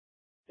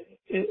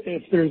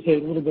if there's a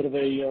little bit of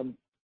a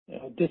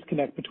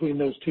disconnect between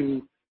those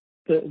two,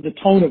 the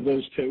tone of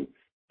those two.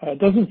 It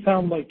doesn't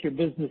sound like your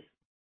business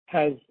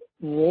has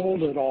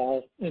rolled at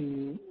all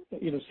and,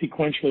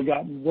 sequentially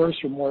gotten worse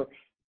or more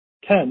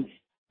tense,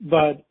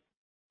 but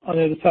on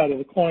the other side of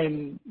the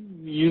coin,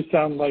 you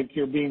sound like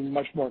you're being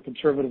much more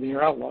conservative in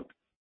your outlook.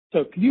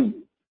 So can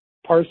you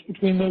parse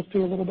between those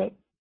two a little bit?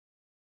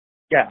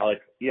 Yeah,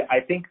 Alex. Yeah, I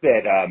think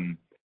that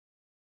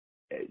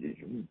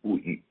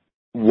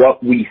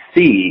what we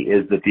see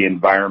is that the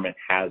environment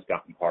has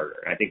gotten harder.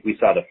 And I think we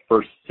saw the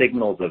first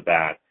signals of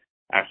that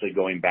actually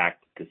going back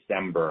to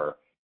December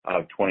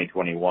of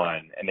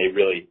 2021, and they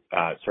really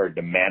started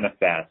to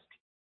manifest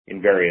in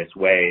various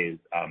ways,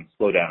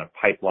 slowdown of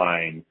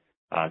pipeline,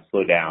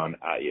 slowdown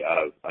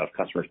of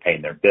customers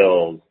paying their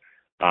bills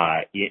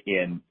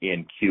in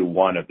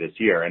Q1 of this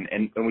year.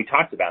 And we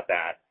talked about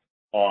that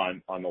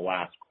on the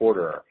last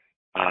quarter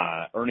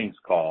earnings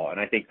call. And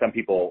I think some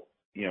people,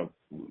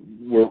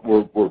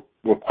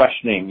 were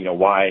questioning,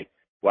 why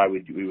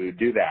we would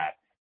do that.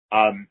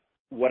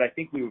 What I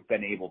think we've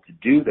been able to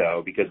do,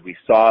 though, because we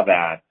saw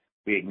that,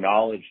 we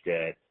acknowledged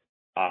it,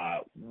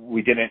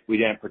 we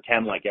didn't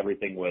pretend like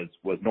everything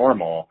was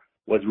normal,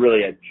 was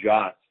really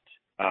adjust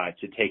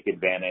to take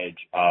advantage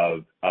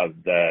of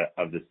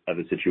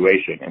the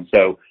situation. And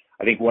so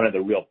I think one of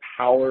the real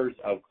powers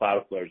of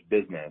Cloudflare's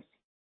business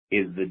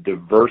is the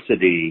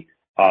diversity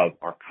of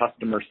our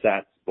customer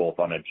sets, both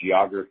on a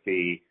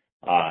geography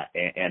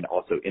and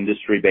also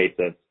industry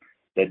basis,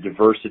 the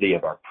diversity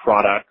of our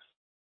products,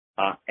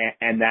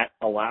 and that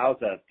allows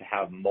us to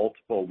have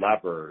multiple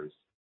levers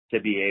to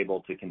be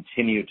able to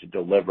continue to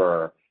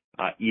deliver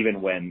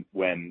even when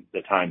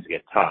the times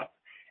get tough.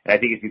 And I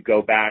think if you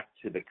go back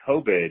to the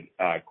COVID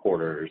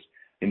quarters,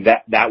 and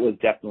that was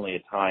definitely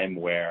a time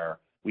where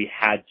we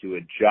had to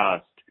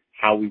adjust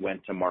how we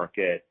went to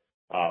market,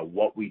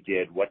 what we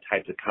did, what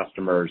types of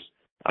customers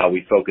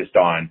we focused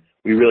on.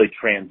 We really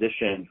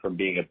transitioned from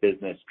being a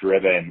business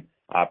driven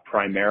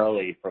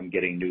primarily from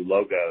getting new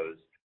logos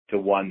to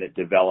one that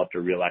developed a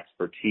real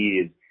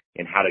expertise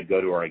in how to go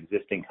to our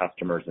existing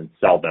customers and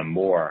sell them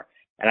more.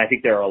 And I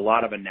think there are a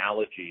lot of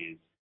analogies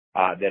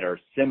that are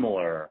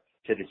similar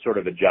to the sort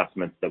of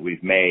adjustments that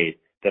we've made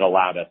that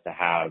allowed us to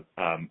have,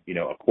 a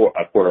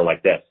quarter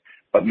like this.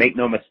 But make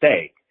no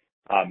mistake,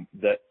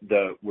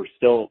 we're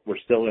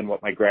still in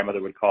what my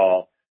grandmother would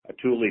call a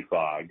tule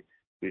fog.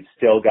 We've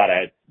still got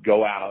to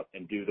go out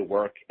and do the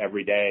work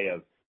every day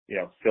of,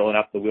 filling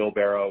up the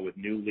wheelbarrow with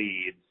new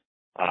leads,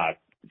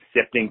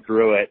 sifting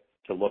through it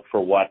to look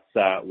for what's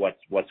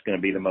going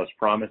to be the most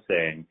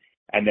promising,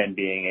 and then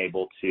being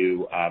able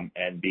to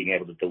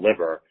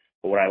deliver.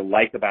 But what I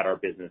like about our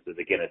business is,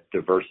 again, it's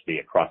diversity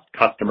across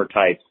customer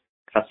types,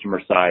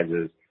 customer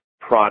sizes,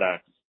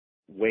 products,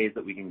 ways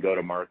that we can go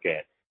to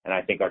market. And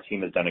I think our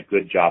team has done a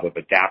good job of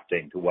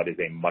adapting to what is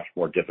a much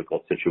more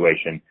difficult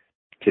situation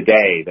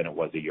today than it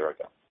was a year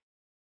ago.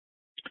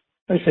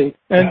 I see.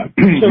 And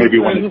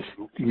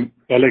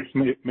Alex,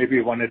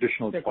 maybe one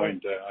additional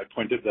point. I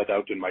pointed that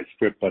out in my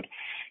script,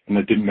 and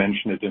I didn't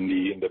mention it in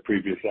the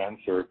previous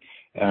answer.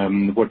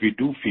 What we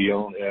do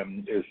feel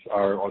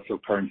are also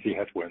currency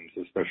headwinds,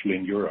 especially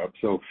in Europe.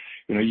 So,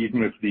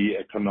 even if the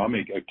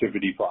economic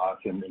activity for us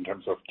in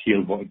terms of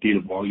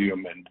deal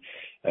volume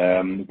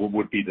and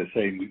would be the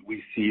same,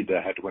 we see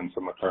the headwinds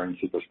from a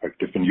currency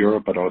perspective in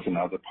Europe, but also in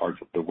other parts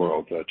of the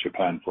world,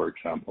 Japan, for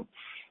example,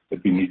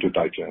 that we need to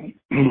digest.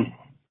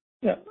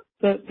 Yeah,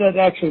 that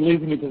actually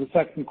leads me to the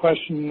second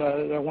question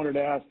that I wanted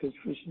to ask is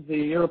the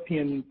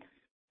European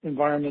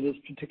environment is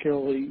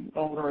particularly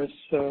onerous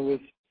with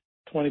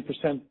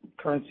 20%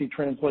 currency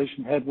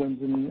translation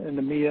headwinds in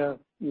EMEA,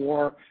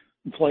 war,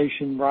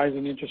 inflation,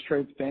 rising interest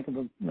rates. Bank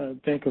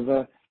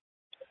of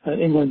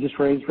England just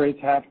raised rates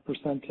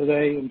 0.5%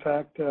 today. In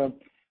fact,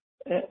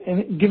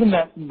 and given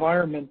that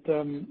environment,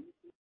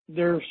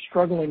 they're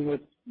struggling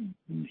with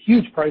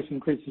huge price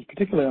increases,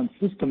 particularly on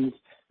systems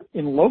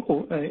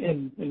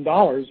in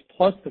dollars,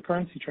 plus the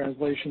currency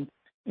translation,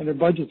 and their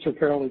budgets are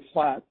fairly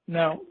flat.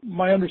 Now,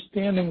 my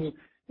understanding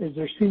is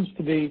there seems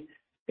to be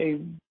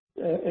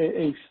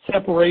a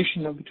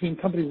separation between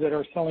companies that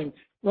are selling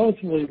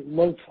relatively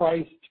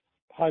low-priced,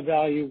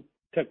 high-value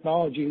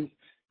technologies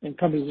and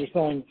companies that are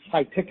selling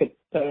high-ticket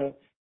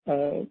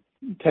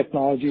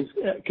technologies.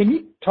 Can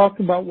you talk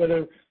about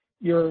whether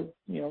you're,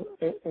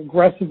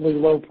 aggressively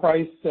low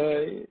price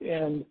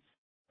and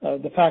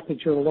the fact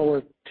that you're a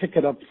lower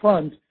ticket up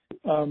front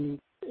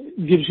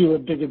gives you a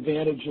big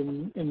advantage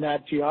in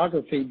that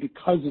geography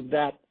because of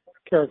that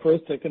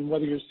characteristic, and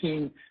whether you're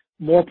seeing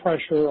more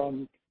pressure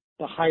on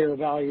the higher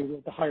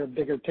value, the higher,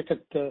 bigger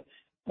ticket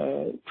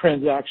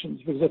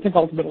transactions? Because I think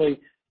ultimately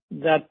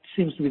that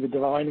seems to be the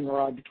dividing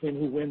rod between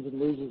who wins and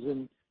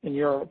loses in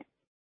Europe.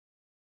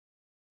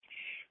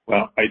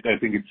 Well, I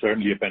think it's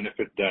certainly a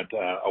benefit that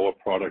our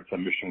products are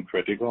mission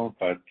critical,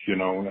 but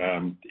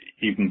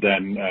even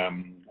then,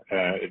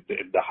 at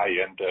the high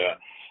end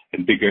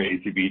and bigger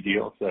ACV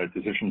deals,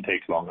 decision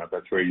takes longer.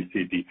 That's where you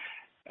see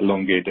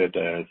elongated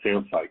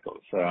sales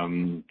cycles.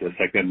 The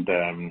second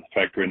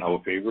factor in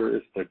our favor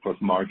is that gross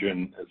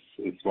margin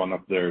is one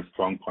of the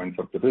strong points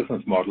of the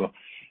business model.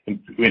 And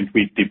when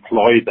we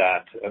deploy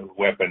that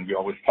weapon, we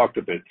always talked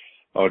a bit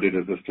about it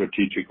as a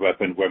strategic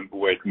weapon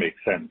where it makes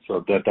sense.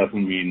 So that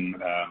doesn't mean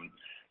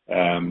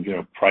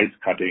price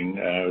cutting.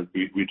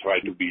 We try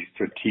to be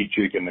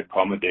strategic and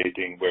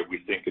accommodating where we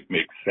think it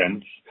makes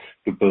sense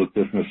to build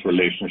business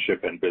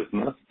relationship and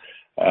business.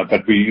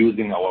 But we're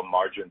using our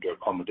margin to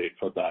accommodate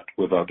for that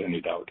without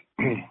any doubt.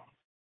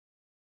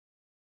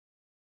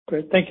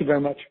 Great. Thank you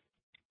very much.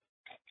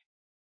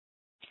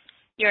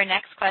 Your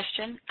next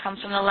question comes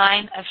from the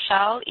line of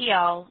Shaul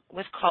Eyal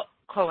with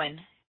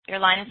Cowen. Your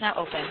line is now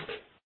open.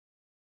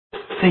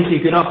 Thank you.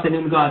 Good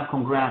afternoon, guys.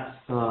 Congrats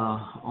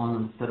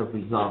on the set of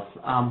results.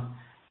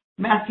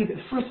 Matthew,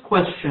 the first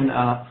question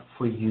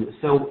for you.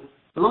 So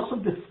lots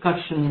of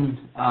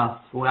discussion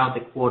throughout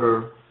the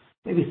quarter,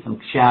 maybe some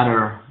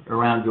chatter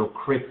around your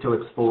crypto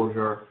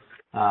exposure,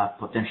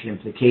 potential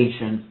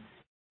implications.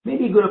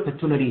 Maybe a good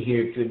opportunity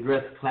here to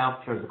address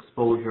Cloudflare's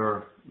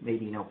exposure,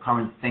 maybe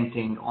current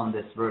thinking on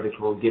this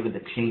vertical, given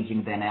the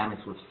changing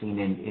dynamics we've seen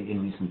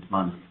in recent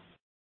months.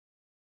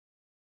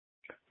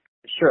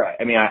 Sure.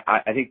 I mean,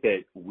 I think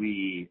that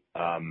we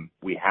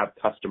have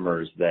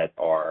customers that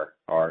are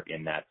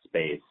in that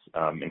space,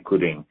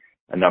 including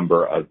a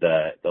number of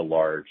the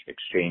large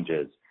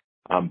exchanges.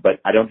 But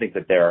I don't think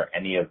that there are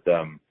any of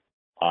them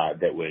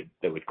that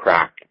would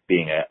crack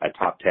being a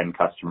top 10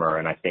 customer.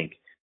 And I think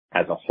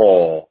as a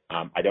whole,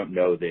 I don't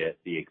know the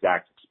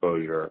exact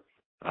exposure.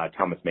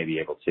 Thomas may be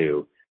able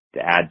to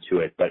add to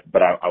it,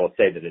 but I will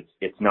say that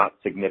it's not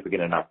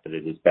significant enough that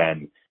it has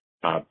been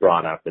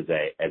brought up as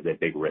a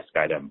big risk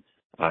item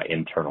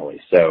internally.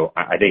 So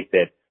I think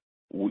that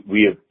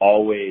we have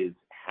always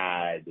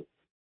had.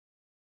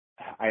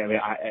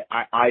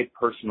 I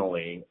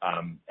personally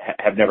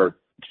have never.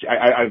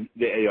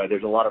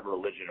 There's a lot of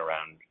religion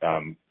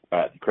around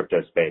the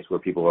crypto space where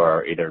people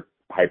are either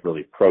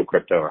hyperly pro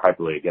crypto or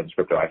hyperly against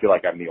crypto. I feel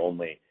like I'm the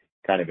only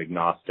kind of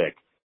agnostic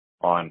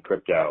on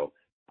crypto,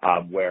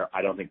 where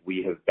I don't think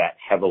we have bet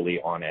heavily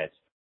on it.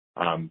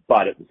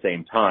 But at the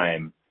same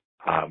time,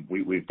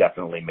 we've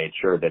definitely made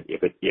sure that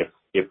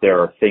if there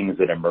are things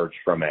that emerge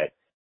from it,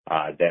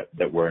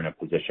 that we're in a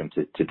position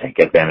to take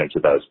advantage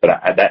of those. But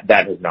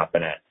that has not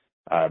been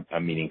a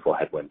meaningful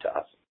headwind to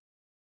us.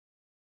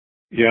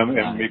 Yeah,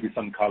 and maybe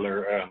some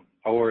color.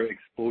 Our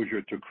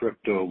exposure to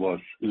crypto was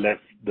less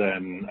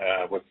than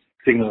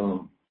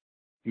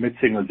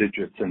mid-single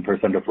digits in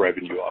 % of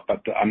revenue,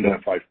 up to under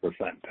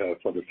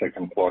 5% for the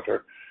second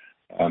quarter.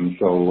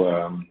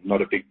 So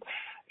not a big.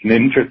 An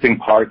interesting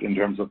part in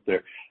terms of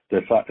the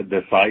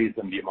size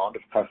and the amount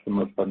of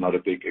customers, but not a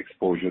big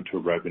exposure to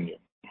revenue.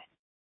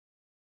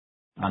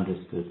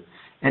 Understood.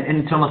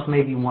 And Thomas,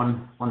 maybe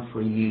one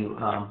for you.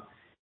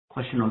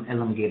 Question on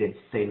elongated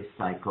sales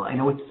cycle. I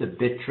know it's a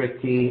bit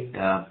tricky.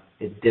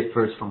 It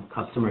differs from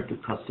customer to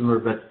customer,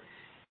 but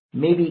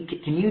maybe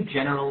can you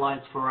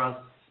generalize for us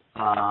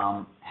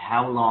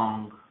how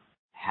long,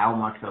 how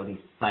much are these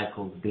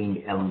cycles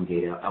being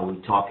elongated? Are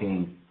we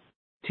talking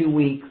 2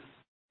 weeks,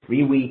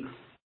 3 weeks,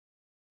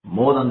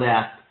 more than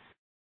that?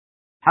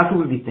 How should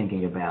we be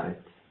thinking about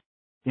it?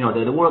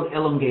 The word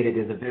elongated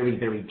is a very,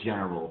 very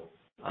general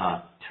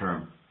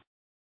term.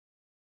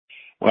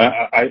 Well,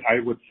 I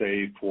would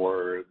say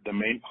for the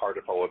main part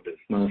of our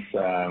business,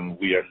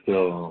 we are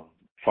still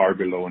far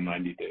below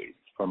 90 days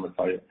from a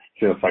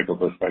sales cycle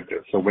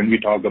perspective. So when we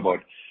talk about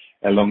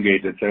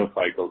elongated sales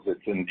cycles,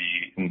 it's in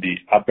the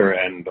upper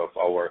end of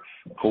our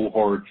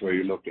cohorts where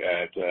you look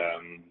at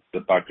the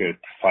bucket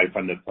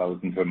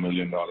 $500,000 to $1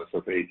 million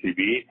of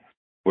ACV,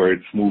 where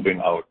it's moving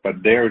out.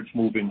 But there it's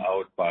moving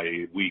out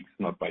by weeks,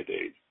 not by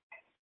days.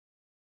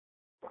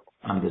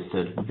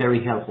 Understood.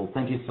 Very helpful.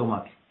 Thank you so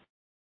much.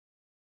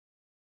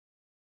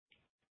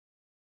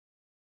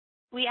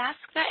 We ask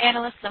that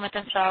analysts limit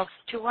themselves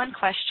to one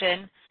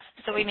question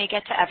so we may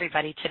get to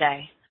everybody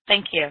today.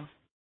 Thank you.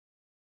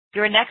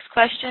 Your next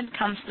question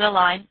comes to the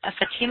line of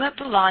Fatima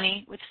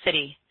Boolani with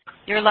Citi.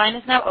 Your line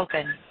is now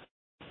open.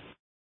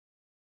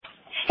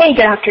 Hey,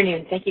 good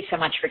afternoon. Thank you so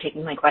much for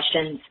taking my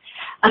questions.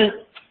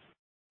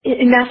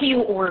 Matthew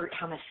or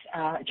Thomas,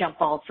 jump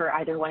ball for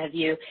either one of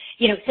you.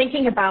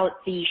 Thinking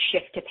about the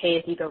shift to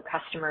pay-as-you-go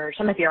customers,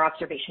 some of your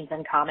observations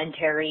and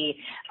commentary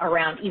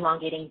around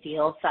elongating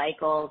deal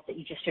cycles that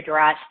you just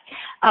addressed.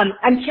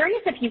 I'm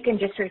curious if you can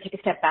just sort of take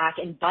a step back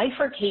and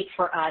bifurcate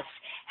for us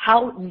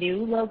how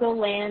new logo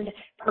land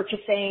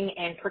purchasing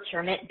and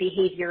procurement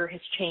behavior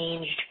has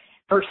changed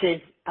versus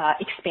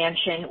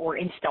expansion or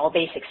install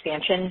base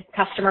expansion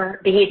customer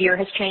behavior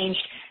has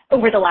changed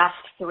over the last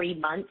 3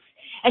 months.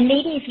 And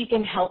maybe if you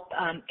can help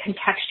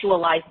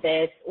contextualize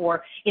this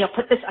or,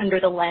 put this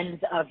under the lens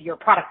of your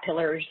product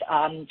pillars,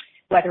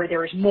 whether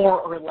there is more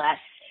or less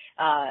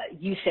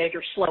usage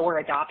or slower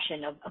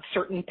adoption of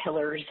certain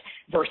pillars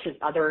versus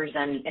others,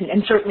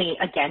 and certainly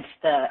against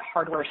the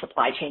hardware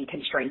supply chain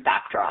constraint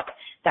backdrop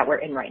that we're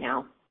in right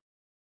now.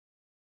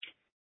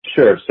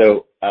 Sure.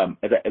 So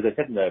as I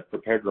said in the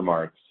prepared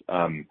remarks,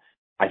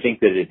 I think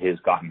that it has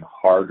gotten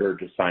harder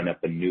to sign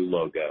up a new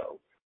logo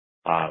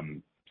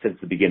since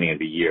the beginning of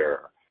the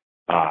year.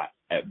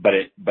 But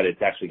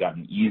it's actually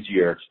gotten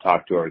easier to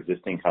talk to our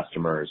existing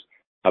customers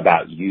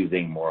about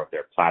using more of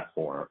their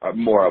platform,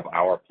 more of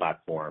our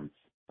platform,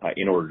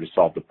 in order to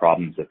solve the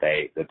problems that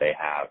they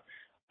have.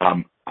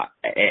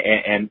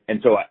 And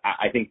so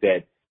I think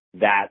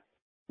that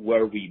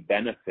where we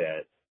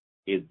benefit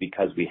is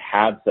because we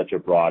have such a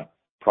broad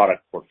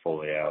product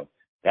portfolio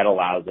that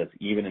allows us,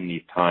 even in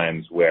these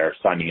times where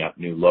signing up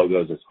new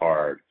logos is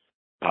hard,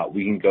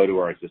 we can go to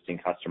our existing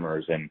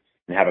customers and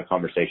have a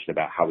conversation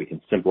about how we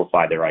can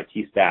simplify their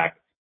IT stack,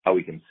 how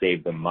we can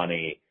save them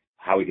money,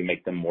 how we can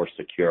make them more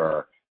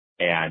secure,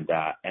 and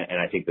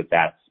I think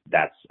that's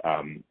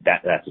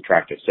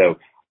attractive. So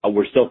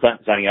we're still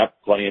signing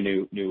up plenty of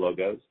new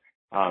logos,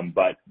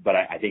 but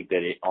I think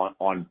that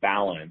on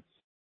balance,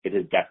 it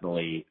has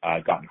definitely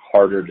gotten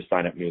harder to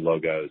sign up new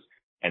logos,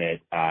 and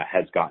it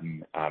has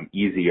gotten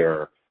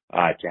easier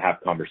to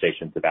have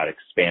conversations about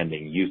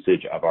expanding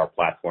usage of our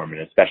platform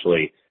and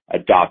especially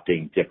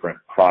adopting different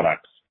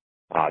products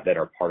that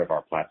are part of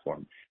our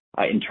platform.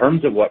 In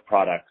terms of what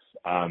products,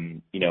 are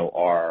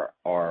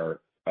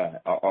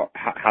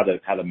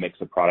how the mix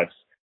of products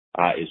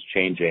is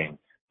changing,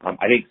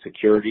 I think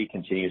security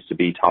continues to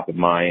be top of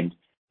mind.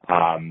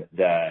 I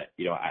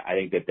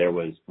think that there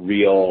was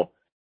real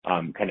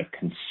kind of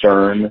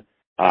concern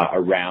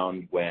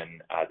around when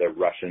the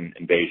Russian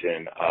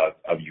invasion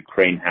of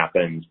Ukraine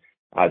happened,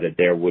 that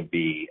there would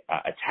be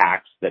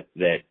attacks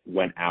that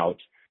went out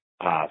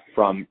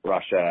from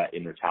Russia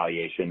in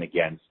retaliation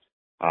against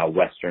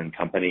Western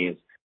companies.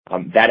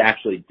 That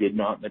actually did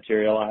not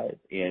materialize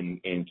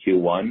in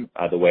Q1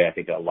 the way I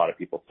think a lot of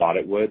people thought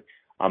it would,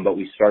 but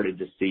we started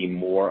to see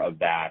more of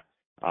that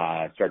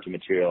start to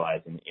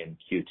materialize in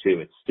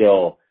Q2. It's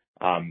still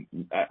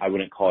I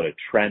wouldn't call it a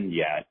trend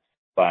yet,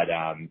 but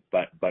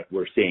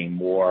we're seeing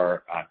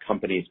more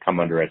companies come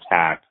under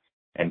attack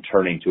and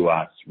turning to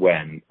us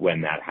when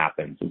that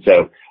happens. And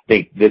so I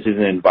think this is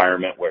an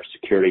environment where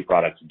security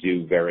products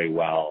do very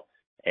well,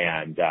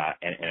 and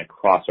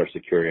across our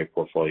security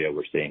portfolio,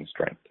 we're seeing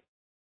strength.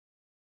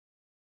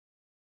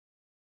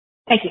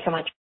 Thank you so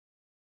much.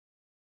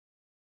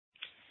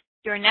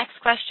 Your next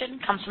question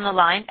comes from the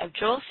line of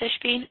Joel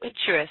Fishbein with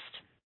Truist.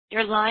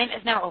 Your line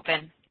is now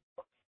open.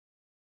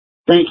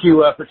 Thank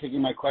you for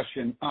taking my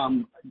question.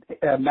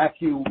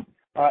 Matthew,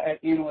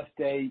 at Analyst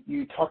Day,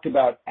 you talked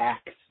about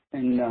acts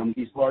and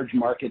these large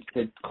markets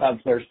that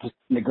Cloudflare is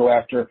positioned to go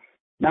after.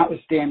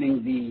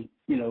 Notwithstanding the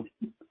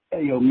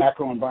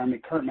macro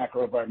environment, current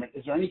macro environment,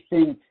 is there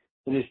anything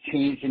that has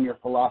changed in your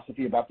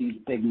philosophy about these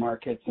big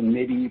markets? And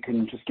maybe you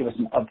can just give us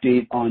an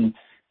update on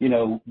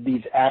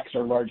these acts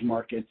or large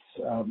markets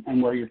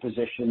and where you're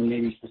positioned,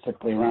 maybe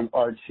specifically around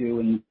R2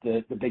 and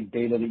the big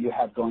data that you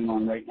have going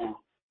on right now.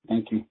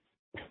 Thank you.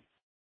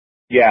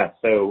 Yeah,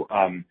 so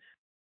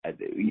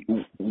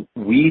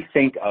we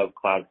think of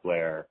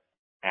Cloudflare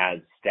as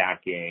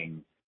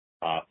stacking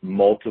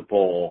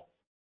multiple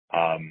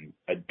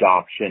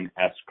adoption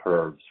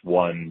S-curves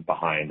one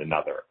behind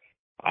another.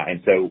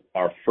 And so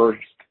our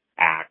first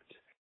act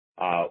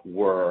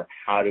were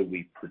how do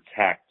we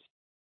protect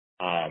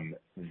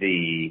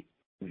the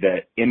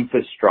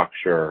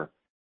infrastructure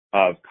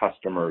of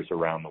customers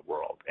around the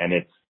world. And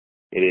it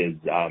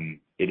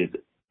is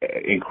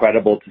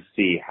incredible to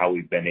see how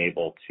we've been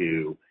able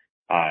to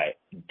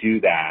do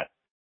that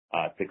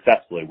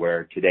successfully,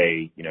 where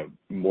today,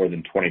 more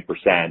than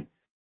 20%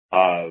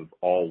 of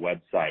all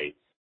websites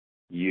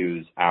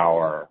use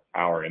our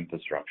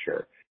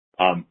infrastructure.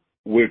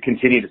 We'll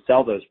continue to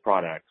sell those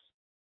products,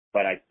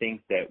 but I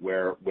think that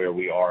where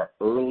we are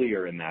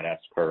earlier in that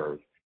S-curve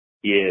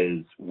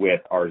is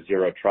with our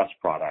Zero Trust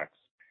products,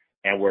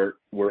 and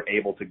we're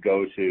able to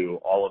go to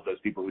all of those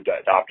people who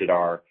adopted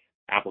our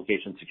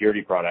application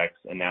security products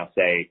and now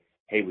say,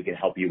 hey, we can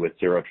help you with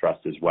Zero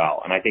Trust as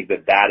well. And I think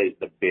that is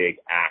the big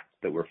act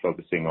that we're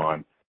focusing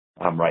on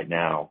right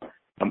now.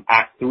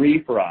 Act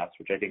 3 for us,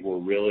 which I think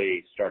will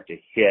really start to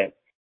hit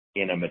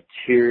in a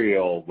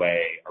material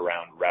way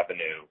around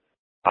revenue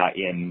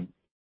in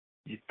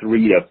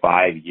 3 to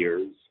 5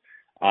 years,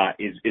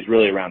 is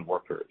really around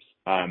Workers.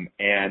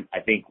 And I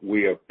think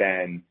we have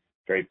been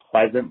very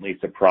pleasantly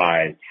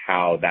surprised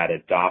how that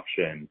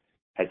adoption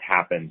has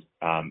happened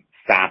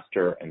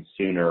faster and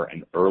sooner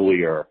and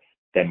earlier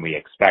than we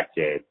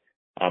expected.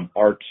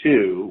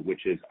 R2,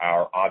 which is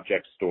our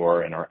object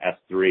store and our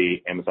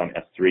S3, Amazon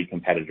S3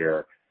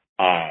 competitor,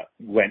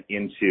 went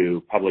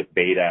into public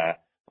beta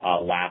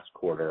last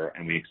quarter,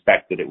 and we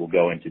expect that it will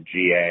go into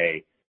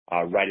GA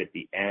right at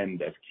the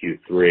end of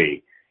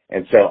Q3.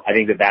 And so I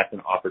think that that's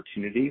an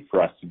opportunity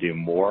for us to do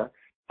more,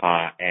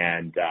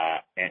 and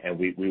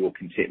we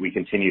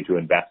continue to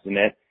invest in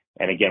it.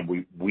 And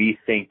again, we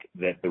think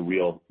that the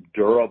real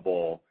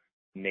durable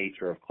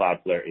nature of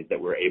Cloudflare is that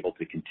we're able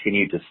to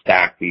continue to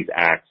stack these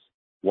acts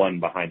one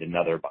behind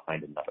another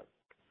behind another.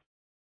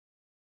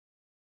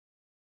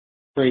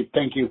 Great,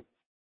 thank you.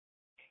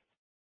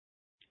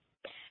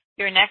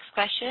 Your next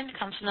question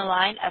comes from the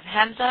line of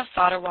Hamza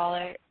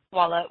Fodderwala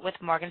with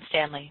Morgan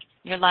Stanley.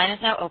 Your line is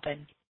now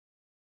open.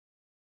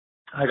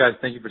 Hi, guys.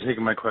 Thank you for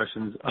taking my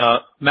questions.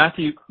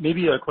 Matthew,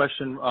 maybe a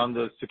question on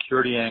the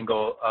security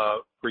angle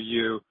for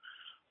you.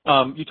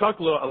 You talked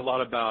a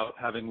lot about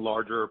having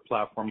larger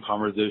platform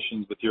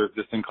conversations with your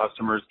existing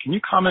customers. Can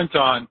you comment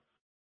on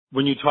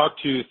when you talk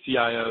to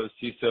CIOs,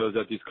 CISOs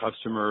at these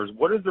customers,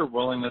 what is their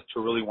willingness to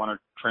really want to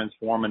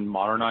transform and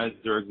modernize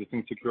their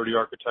existing security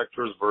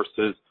architectures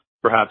versus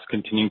perhaps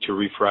continuing to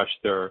refresh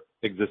their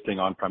existing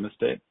on-premise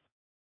state?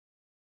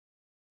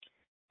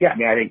 Yeah, I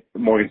mean, I think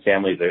Morgan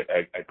Stanley is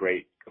a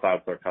great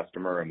Cloudflare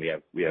customer, and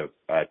we have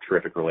a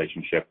terrific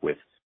relationship with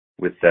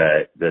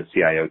the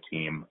CIO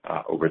team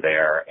over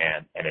there,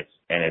 and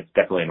it's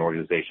definitely an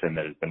organization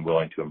that has been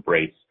willing to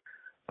embrace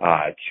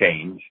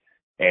change,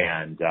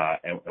 and I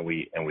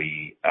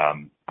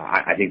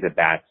think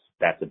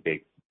that's a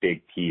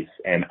big piece,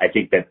 and I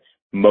think that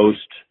most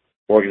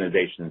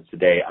organizations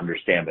today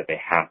understand that they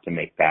have to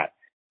make that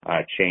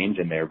change,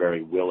 and they're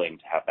very willing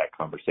to have that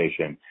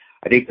conversation.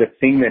 I think the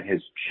thing that has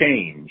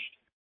changed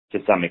to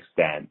some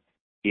extent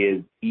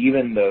is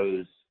even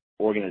those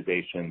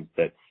organizations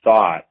that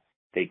thought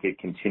they could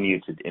continue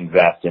to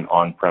invest in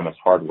on-premise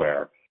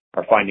hardware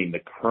are finding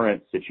the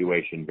current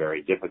situation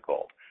very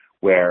difficult,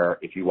 where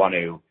if you want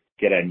to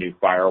get a new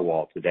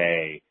firewall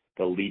today,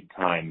 the lead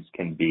times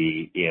can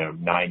be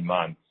 9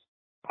 months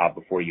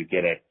before you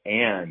get it,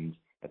 and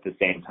at the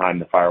same time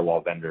the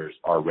firewall vendors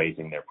are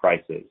raising their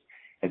prices.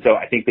 And so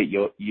I think that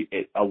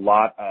a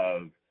lot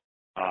of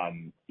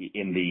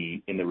in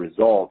the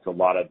results, a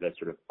lot of the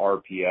sort of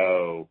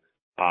RPO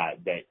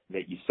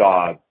that you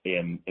saw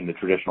in the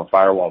traditional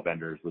firewall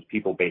vendors was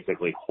people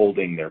basically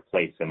holding their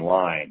place in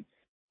line.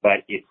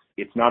 But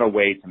it's not a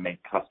way to make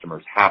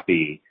customers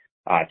happy,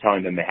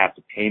 telling them they have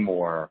to pay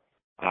more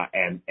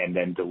and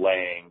then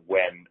delaying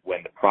when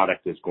the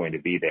product is going to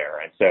be there.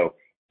 And so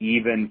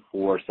even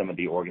for some of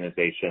the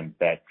organizations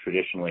that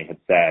traditionally had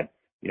said,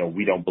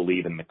 we don't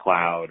believe in the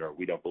cloud, or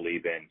we don't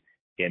believe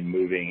in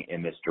moving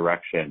in this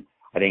direction,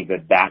 I think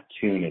that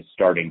tune is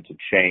starting to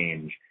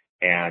change,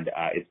 and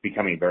it's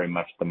becoming very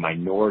much the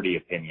minority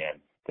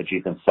opinion that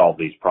you can solve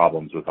these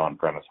problems with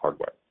on-premise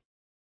hardware.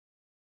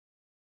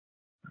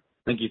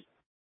 Thank you.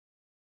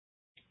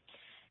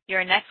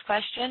 Your next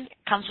question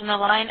comes from the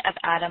line of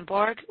Adam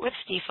Borg with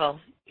Stifel.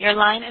 Your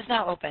line is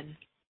now open.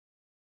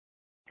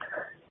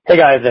 Hey,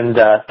 guys, and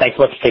thanks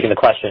so much for taking the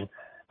question.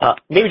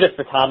 Maybe just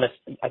for Thomas,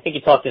 I think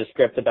you talked in the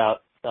script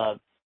about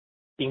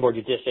being more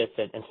judicious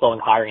and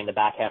slowing hiring in the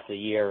back half of the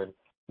year. And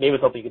maybe I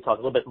was hoping you could talk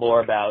a little bit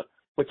more about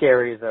which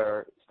areas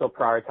are still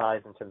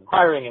prioritized in terms of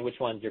hiring and which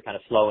ones you're kind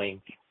of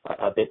slowing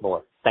a bit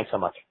more. Thanks so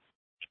much.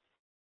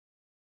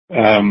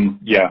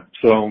 Yeah,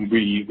 so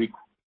we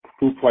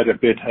grew quite a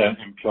bit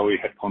employee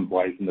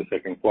headcount-wise in the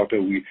second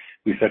quarter. We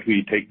said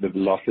we take the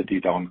velocity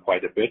down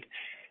quite a bit.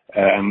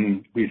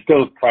 We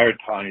still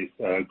prioritize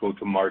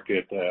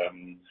go-to-market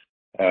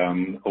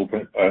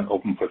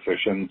open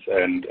positions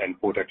and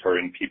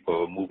quota-carrying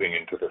people moving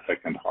into the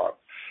second half.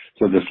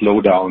 So the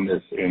slowdown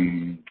is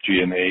in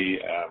G&A,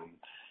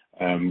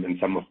 in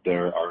some of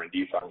their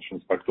R&D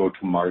functions, but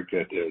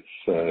go-to-market is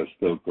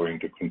still going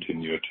to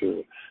continue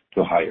to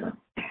hire.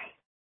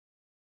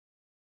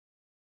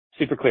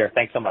 Super clear.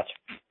 Thanks so much.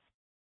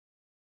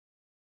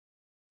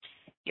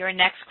 Your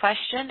next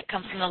question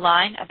comes from the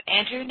line of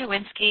Andrew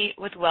Nowinski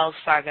with Wells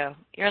Fargo.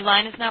 Your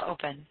line is now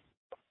open.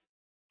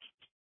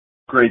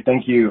 Great,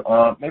 thank you.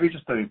 Maybe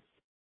just a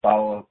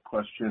follow-up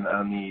question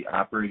on the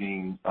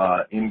operating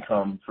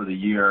income for the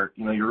year.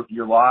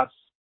 Your loss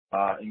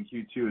in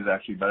Q2 is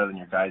actually better than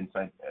your guidance.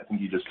 I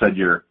think you just said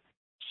you're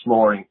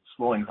slowing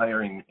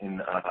hiring in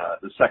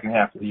the second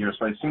half of the year.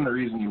 So I assume the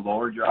reason you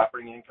lowered your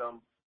operating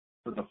income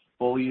for the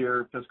full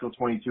year fiscal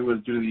 22 was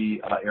due to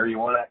the Area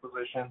 1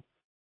 acquisition.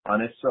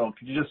 And if so,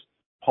 could you just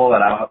pull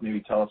that out,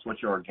 maybe tell us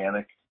what your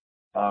organic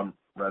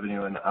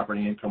revenue and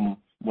operating income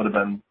would have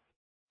been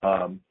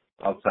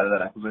outside of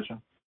that acquisition?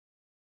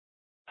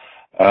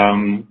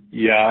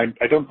 Yeah,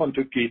 I don't want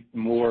to get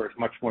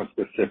much more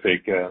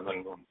specific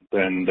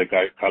than the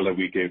color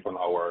we gave in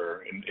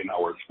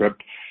our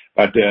script,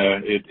 but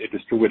it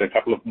is true with a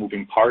couple of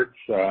moving parts.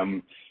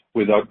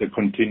 Without the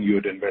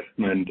continued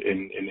investment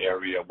in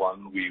Area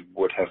 1, we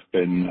would have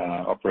been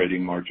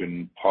operating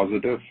margin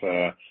positive,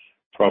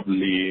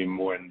 probably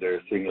more in the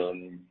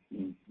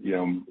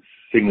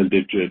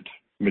single-digit,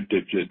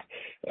 mid-digit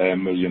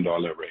 $1 million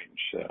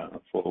range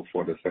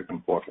for the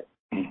second quarter.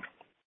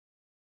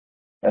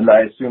 And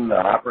I assume the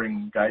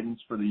operating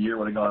guidance for the year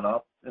would have gone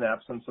up in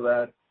absence of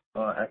that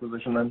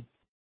acquisition then?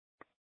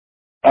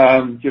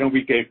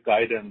 We gave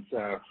guidance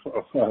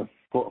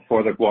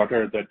for the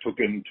quarter that took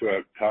into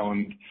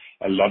account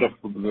a lot of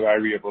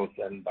variables,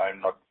 and I'm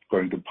not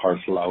going to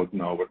parcel out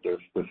now what the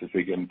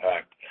specific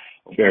impact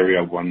of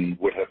Area 1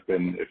 would have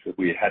been if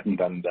we hadn't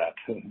done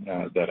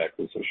that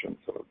acquisition.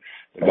 So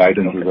the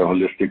guidance is a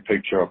holistic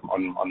picture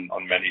on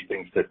many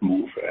things that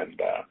move, and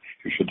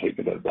you should take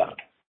it as that.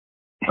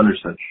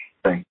 Understood.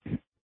 Thanks.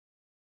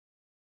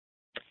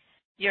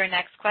 Your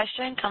next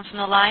question comes from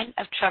the line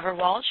of Trevor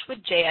Walsh with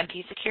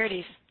JMP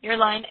Securities. Your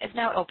line is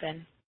now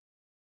open.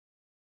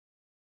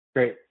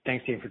 Great.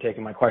 Thanks, team, for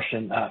taking my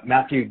question.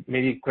 Matthew,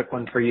 maybe a quick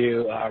one for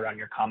you around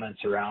your comments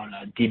around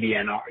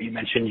DBNR. You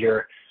mentioned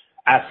your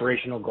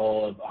aspirational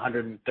goal of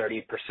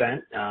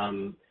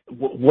 130%.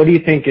 What do you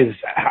think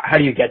how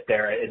do you get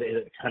there? Is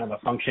it kind of a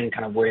function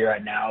kind of where you're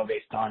at now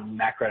based on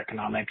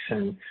macroeconomics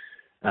and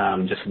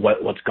just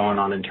what's going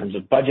on in terms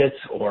of budgets,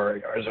 or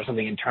is there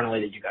something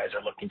internally that you guys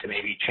are looking to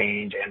maybe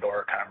change and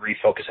or kind of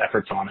refocus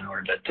efforts on in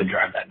order to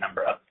drive that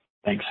number up?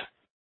 Thanks.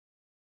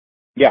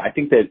 Yeah, I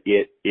think that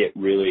it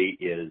really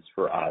is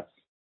for us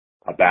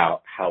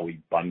about how we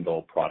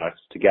bundle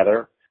products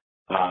together.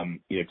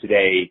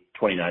 Today,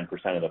 29%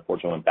 of the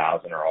Fortune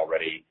 1000 are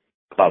already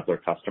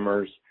Cloudflare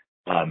customers.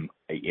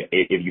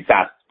 If you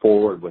fast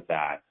forward with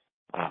that,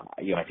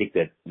 I think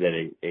that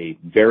a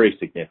very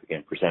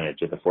significant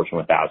percentage of the Fortune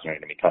 1000 are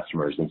going to be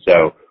customers. And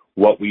so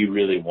what we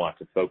really want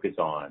to focus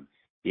on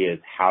is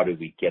how do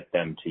we get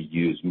them to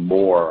use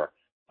more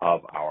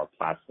of our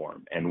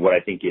platform. And what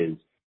I think is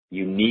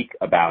unique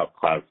about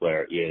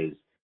Cloudflare is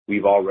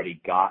we've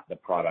already got the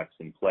products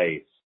in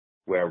place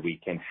where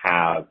we can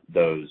have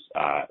those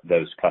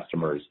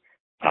customers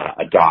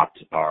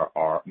adopt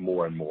our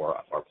more and more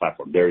of our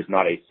platform. There is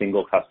not a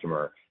single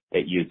customer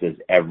that uses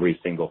every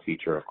single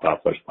feature of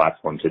Cloudflare's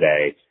platform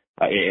today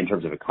in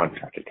terms of a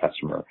contracted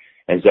customer.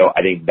 And so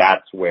I think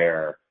that's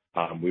where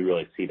we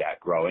really see that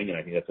growing, and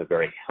I think that's a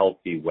very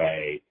healthy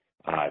way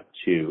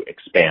to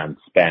expand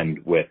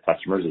spend with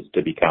customers, is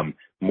to become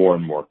more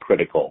and more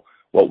critical.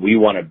 What we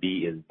want to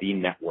be is the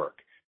network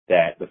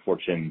that the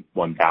Fortune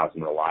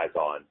 1000 relies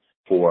on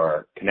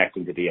for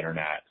connecting to the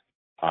internet,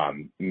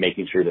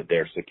 making sure that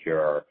they're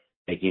secure,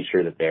 making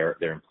sure that their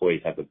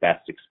employees have the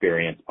best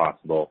experience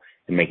possible,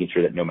 and making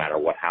sure that no matter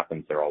what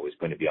happens, they're always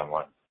going to be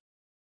online.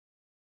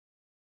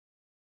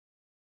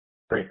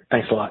 Great.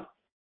 Thanks a lot.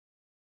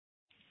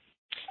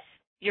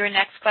 Your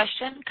next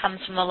question comes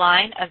from the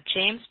line of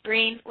James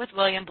Breen with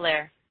William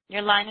Blair.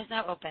 Your line is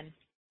now open.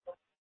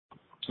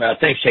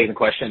 Thanks for taking the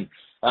question.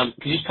 Could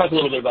you just talk a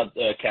little bit about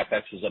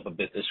CapEx was up a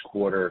bit this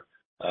quarter,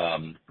 a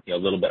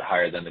little bit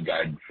higher than the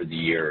guide for the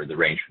year, the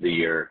range for the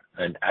year,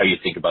 and how you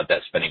think about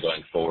that spending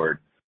going forward,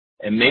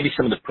 and maybe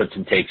some of the puts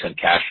and takes on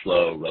cash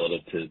flow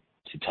relative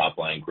to top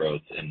line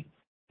growth, and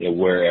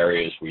where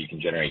areas where you can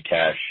generate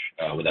cash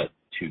without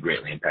too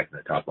greatly impacting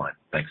the top line.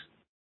 Thanks.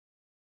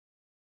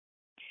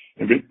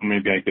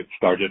 Maybe I get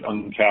started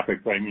on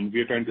CapEx. I mean,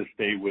 we're going to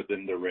stay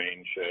within the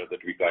range that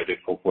we guided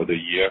for the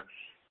year.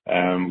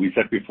 We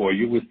said before,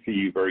 you will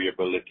see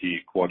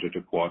variability quarter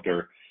to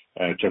quarter,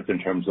 just in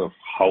terms of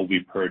how we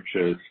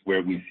purchase,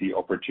 where we see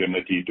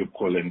opportunity to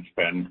pull in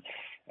spend,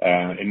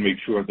 and make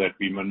sure that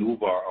we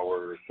maneuver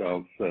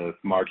ourselves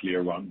smartly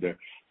around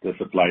the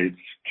supply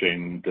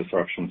chain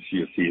disruptions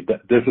you see.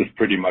 This is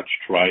pretty much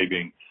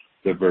driving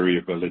the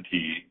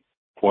variability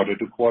quarter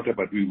to quarter,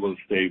 but we will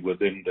stay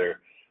within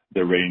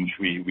the range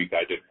we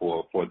guided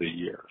for the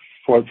year.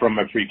 From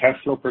a free cash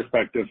flow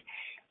perspective,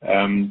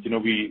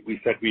 we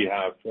said we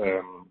have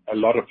a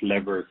lot of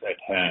levers at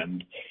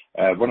hand.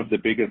 One of the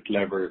biggest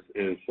levers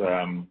is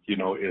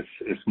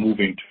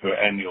moving to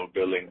annual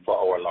billing for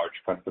our large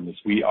customers.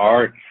 We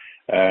are,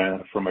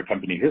 from a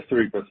company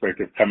history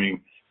perspective,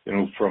 coming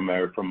from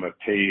a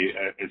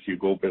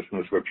pay-as-you-go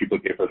business where people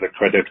give us a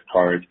credit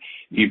card.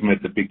 Even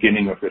at the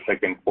beginning of the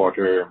second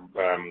quarter,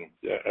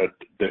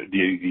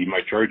 the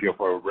majority of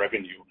our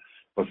revenue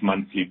was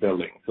monthly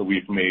billing. So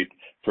we've made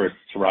first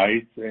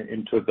strides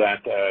into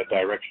that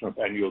direction of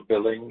annual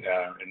billing,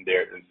 and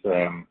there is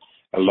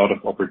a lot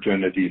of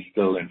opportunity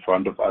still in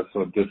front of us.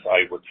 So this,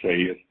 I would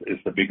say, is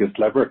the biggest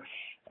lever.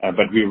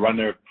 But we run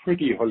a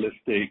pretty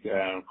holistic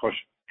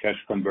cash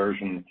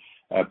conversion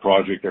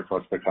project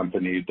across the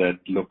company that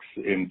looks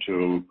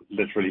into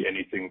literally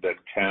anything that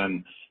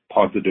can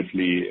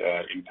positively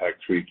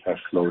impact free cash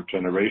flow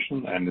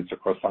generation, and it's a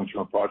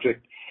cross-functional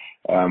project.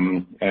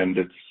 And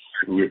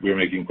we're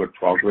making good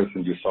progress,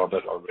 and you saw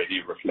that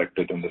already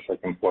reflected in the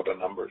second quarter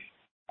numbers.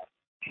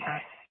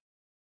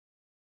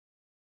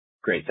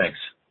 Great, thanks.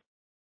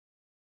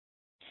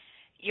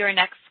 Your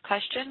next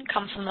question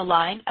comes from the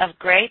line of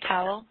Gray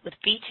Powell with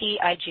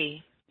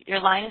BTIG. Your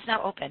line is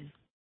now open.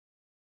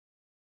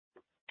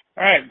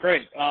 All right,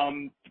 great.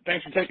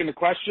 Thanks for taking the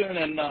question,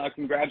 and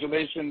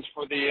congratulations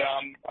for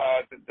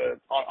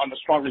on the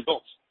strong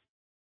results.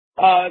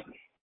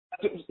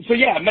 So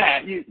yeah,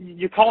 Matt,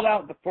 you called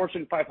out the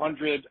Fortune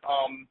 500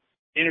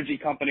 energy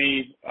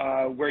company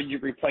where you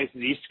replaced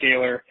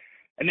Zscaler,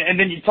 and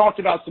then you talked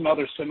about some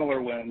other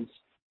similar wins.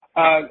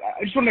 I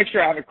just want to make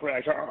sure I have it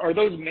correct. Are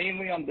those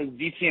mainly on the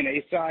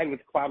ZTNA side with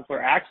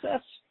Cloudflare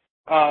Access,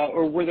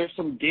 or were there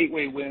some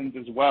gateway wins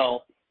as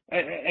well?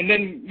 And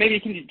then maybe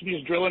can you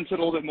just drill into it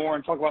a little bit more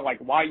and talk about like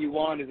why you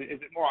won? Is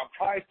it more on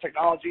price,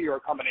 technology, or a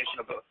combination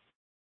of both?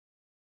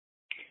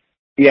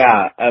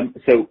 Yeah.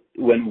 So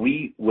when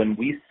we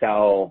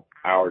sell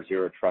our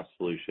Zero Trust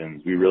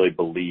solutions, we really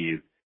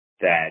believe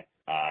that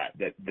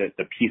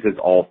the pieces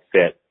all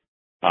fit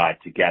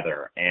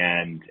together,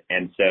 and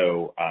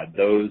so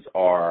those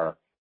are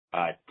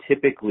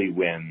typically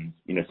wins.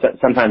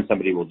 Sometimes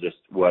somebody will just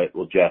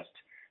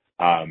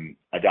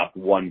adopt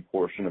one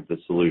portion of the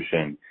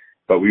solution,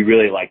 but we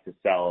really like to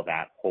sell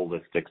that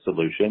holistic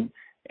solution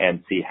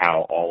and see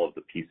how all of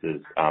the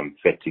pieces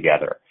fit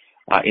together.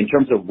 In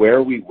terms of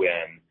where we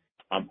win,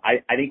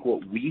 I think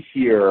what we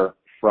hear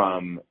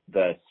from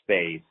the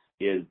space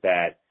is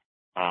that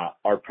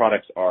our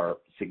products are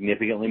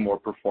significantly more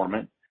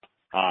performant.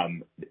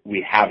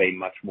 We have a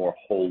much more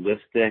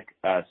holistic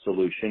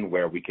solution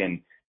where we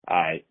can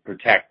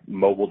protect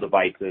mobile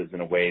devices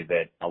in a way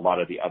that a lot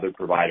of the other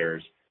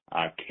providers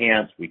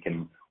can't. We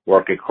can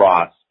work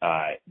across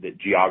the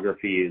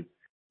geographies.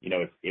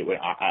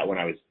 When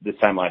I was this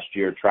time last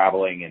year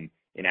traveling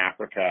in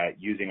Africa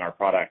using our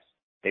products,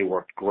 they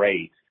worked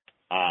great.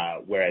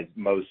 Whereas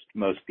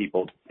most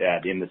people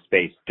in the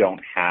space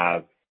don't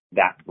have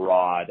that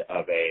broad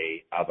of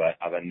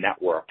a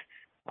network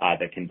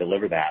that can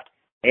deliver that.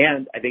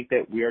 And I think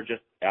that we are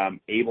just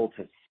able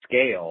to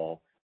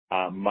scale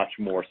much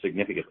more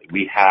significantly.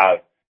 We have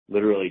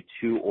literally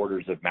 2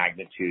 orders of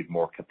magnitude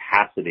more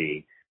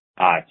capacity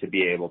to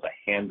be able to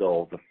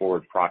handle the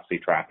forward proxy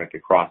traffic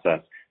across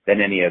us than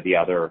any of the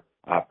other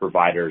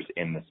providers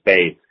in the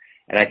space.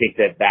 And I think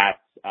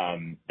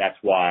that's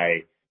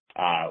why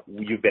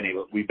we've been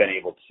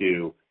able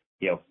to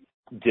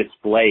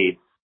displace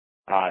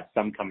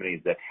some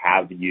companies that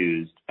have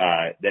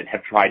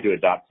tried to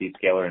adopt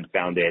Zscaler and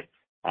found it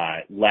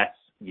less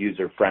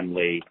user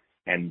friendly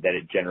and that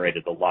it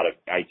generated a lot of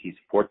IT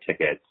support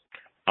tickets.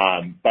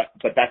 But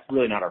that's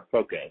really not our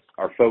focus.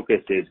 Our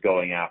focus is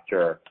going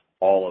after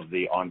all of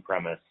the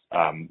on-premise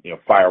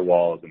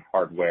firewalls and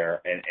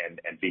hardware and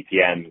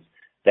VPNs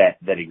that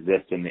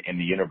exist in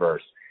the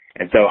universe.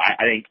 And so I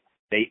think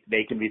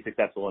they can be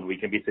successful and we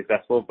can be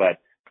successful, but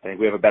I think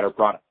we have a better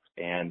product,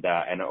 and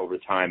over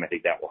time I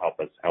think that will help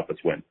us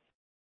win.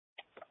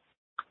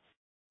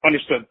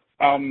 Understood.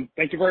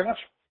 Thank you very much.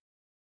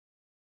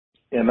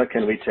 Emma,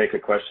 can we take a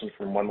question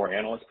from one more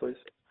analyst, please?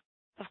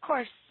 Of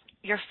course.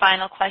 Your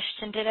final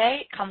question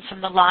today comes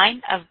from the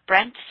line of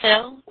Brent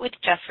Thill with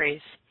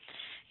Jefferies.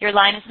 Your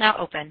line is now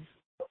open.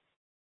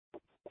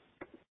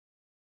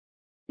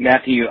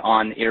 Matthew,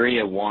 on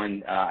Area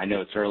 1, I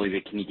know it's early,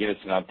 but can you give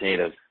us an update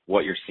of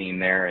what you're seeing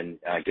there? And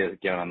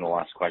get on the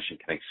last question,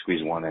 can I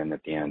squeeze one in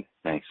at the end?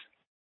 Thanks.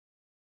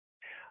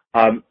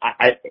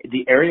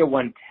 The Area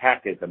 1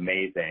 tech is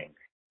amazing.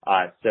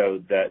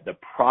 So the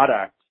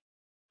product,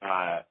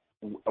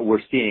 we're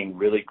seeing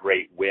really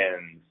great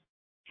wins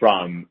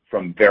from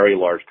very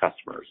large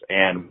customers.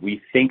 And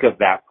we think of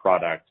that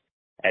product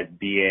as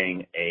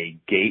being a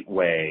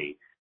gateway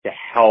to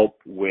help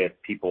with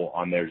people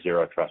on their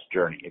zero trust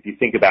journey. If you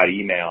think about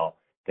email,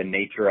 the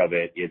nature of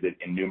it is it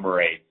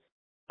enumerates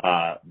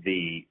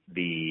the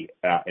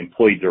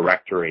employee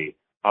directory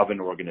of an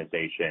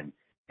organization,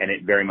 and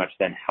it very much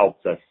then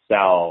helps us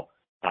sell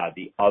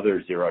the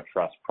other zero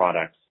trust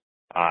products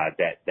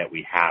that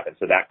we have. And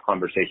so that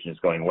conversation is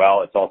going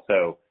well. It's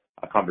also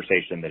a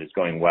conversation that is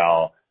going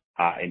well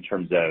in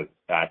terms of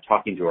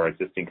talking to our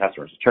existing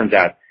customers. It turns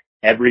out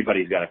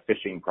everybody's got a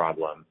phishing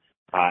problem.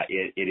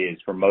 It is,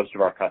 for most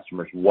of our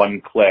customers,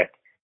 one click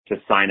to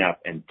sign up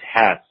and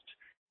test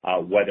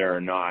whether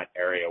or not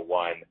Area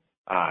 1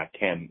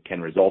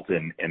 can result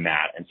in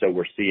that. And so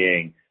we're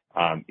seeing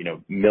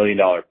 $1 million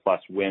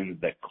plus wins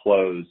that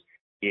close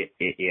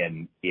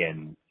in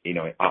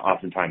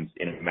oftentimes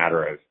in a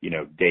matter of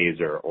days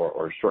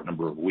or a short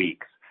number of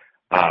weeks,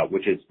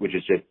 which is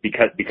just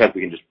because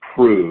we can just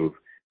prove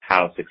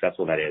how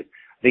successful that is.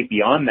 I think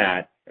beyond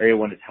that, Area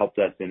 1 has helped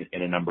us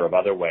in a number of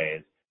other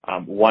ways.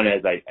 One,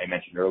 as I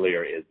mentioned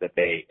earlier, is that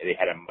they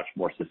had a much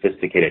more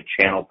sophisticated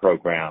channel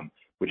program,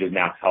 which has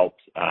now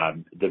helped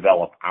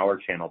develop our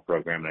channel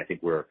program, and I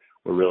think we're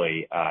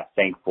really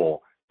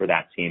thankful for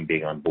that team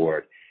being on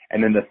board.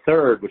 And then the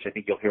third, which I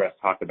think you'll hear us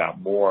talk about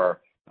more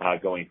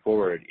going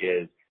forward,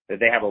 is that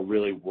they have a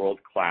really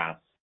world-class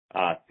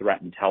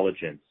threat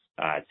intelligence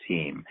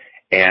team,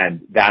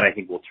 and that I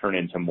think will turn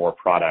into more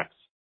products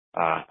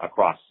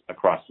across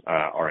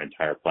our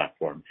entire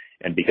platform.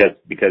 And because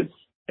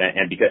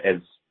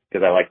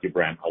I like you,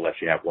 Brent, I'll let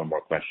you have one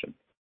more question.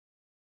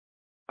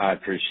 I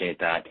appreciate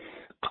that.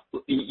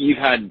 You've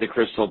had the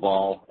crystal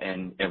ball,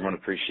 and everyone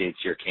appreciates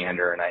your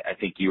candor, and I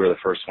think you were the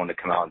first one to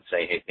come out and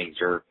say, hey, things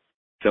are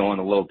feeling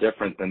a little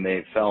different than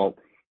they felt.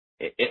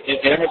 And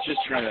I was just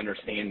trying to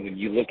understand, when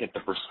you look at the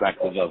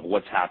perspective of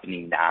what's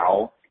happening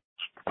now,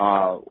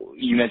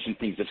 you mentioned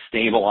things have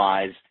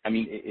stabilized. I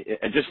mean,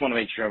 I just want to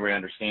make sure we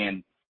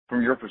understand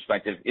from your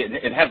perspective,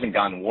 it hasn't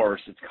gotten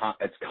worse. It's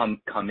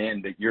come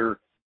in, but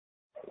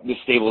the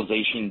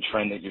stabilization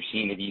trend that you're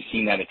seeing, have you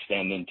seen that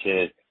extend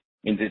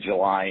into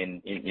July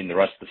and in the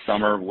rest of the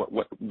summer?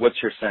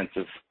 What's your sense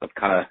of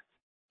kind of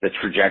the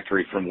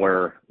trajectory from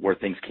where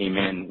things came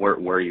in? Where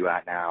are you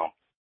at now?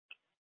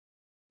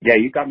 Yeah,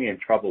 you got me in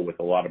trouble with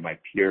a lot of my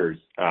peers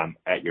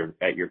at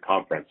your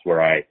conference where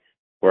I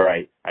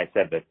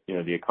said that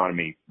the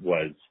economy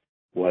was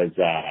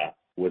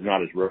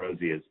not as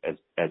rosy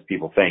as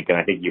people think, and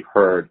I think you've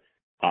heard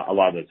a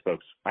lot of those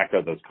folks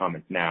echo those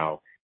comments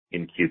now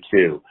in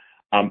Q2.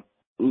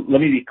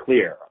 let me be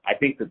clear. I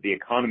think that the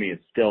economy is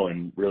still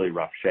in really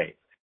rough shape.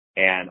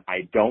 And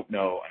I don't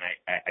know,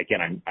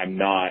 and I'm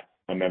not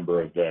a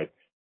member of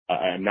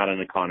I'm not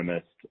an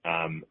economist,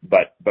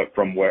 but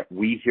from what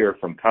we hear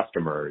from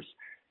customers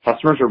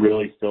are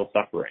really still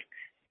suffering.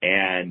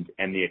 And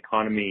the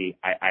economy,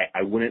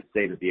 I wouldn't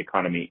say that the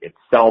economy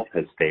itself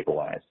has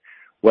stabilized.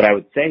 What I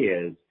would say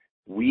is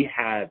we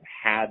have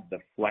had the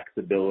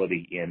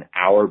flexibility in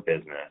our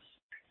business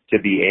to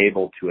be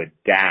able to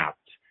adapt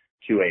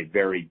to a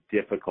very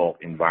difficult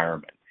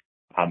environment.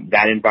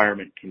 That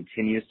environment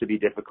continues to be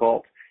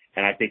difficult,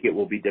 and I think it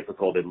will be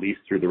difficult at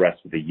least through the rest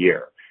of the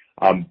year.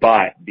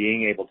 But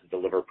being able to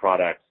deliver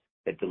products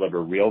that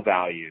deliver real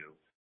value,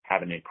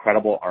 have an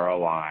incredible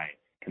ROI,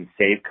 can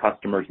save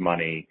customers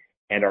money,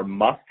 and are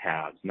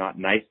must-haves, not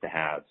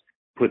nice-to-haves,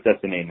 puts us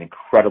in an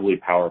incredibly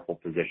powerful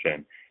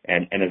position.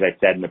 And as I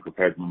said in the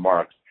prepared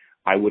remarks,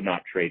 I would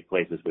not trade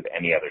places with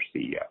any other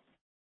CEO.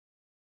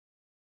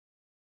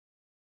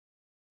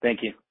 Thank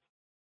you.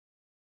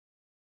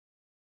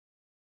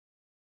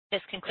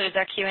 This concludes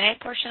our Q&A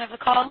portion of the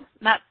call.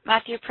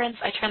 Matthew Prince,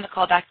 I turn the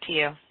call back to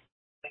you.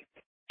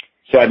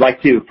 So I'd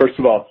like to, first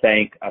of all,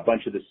 thank a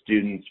bunch of the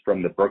students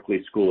from the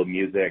Berklee School of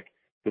Music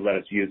who let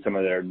us use some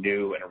of their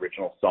new and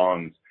original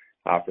songs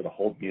for the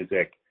hold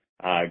music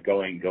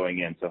going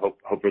in. So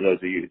hope for those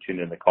of you who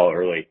tuned in the call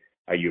early,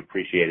 you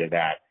appreciated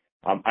that.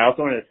 I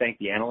also wanted to thank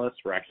the analysts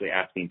for actually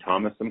asking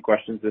Thomas some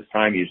questions this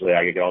time. Usually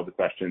I get all the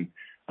questions.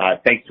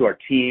 Thanks to our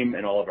team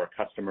and all of our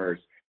customers.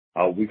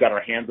 We've got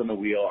our hands on the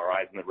wheel, our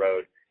eyes on the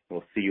road, and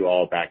we'll see you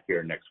all back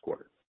here next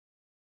quarter.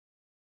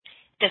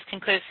 This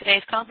concludes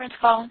today's conference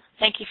call.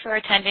 Thank you for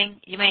attending.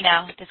 You may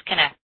now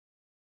disconnect.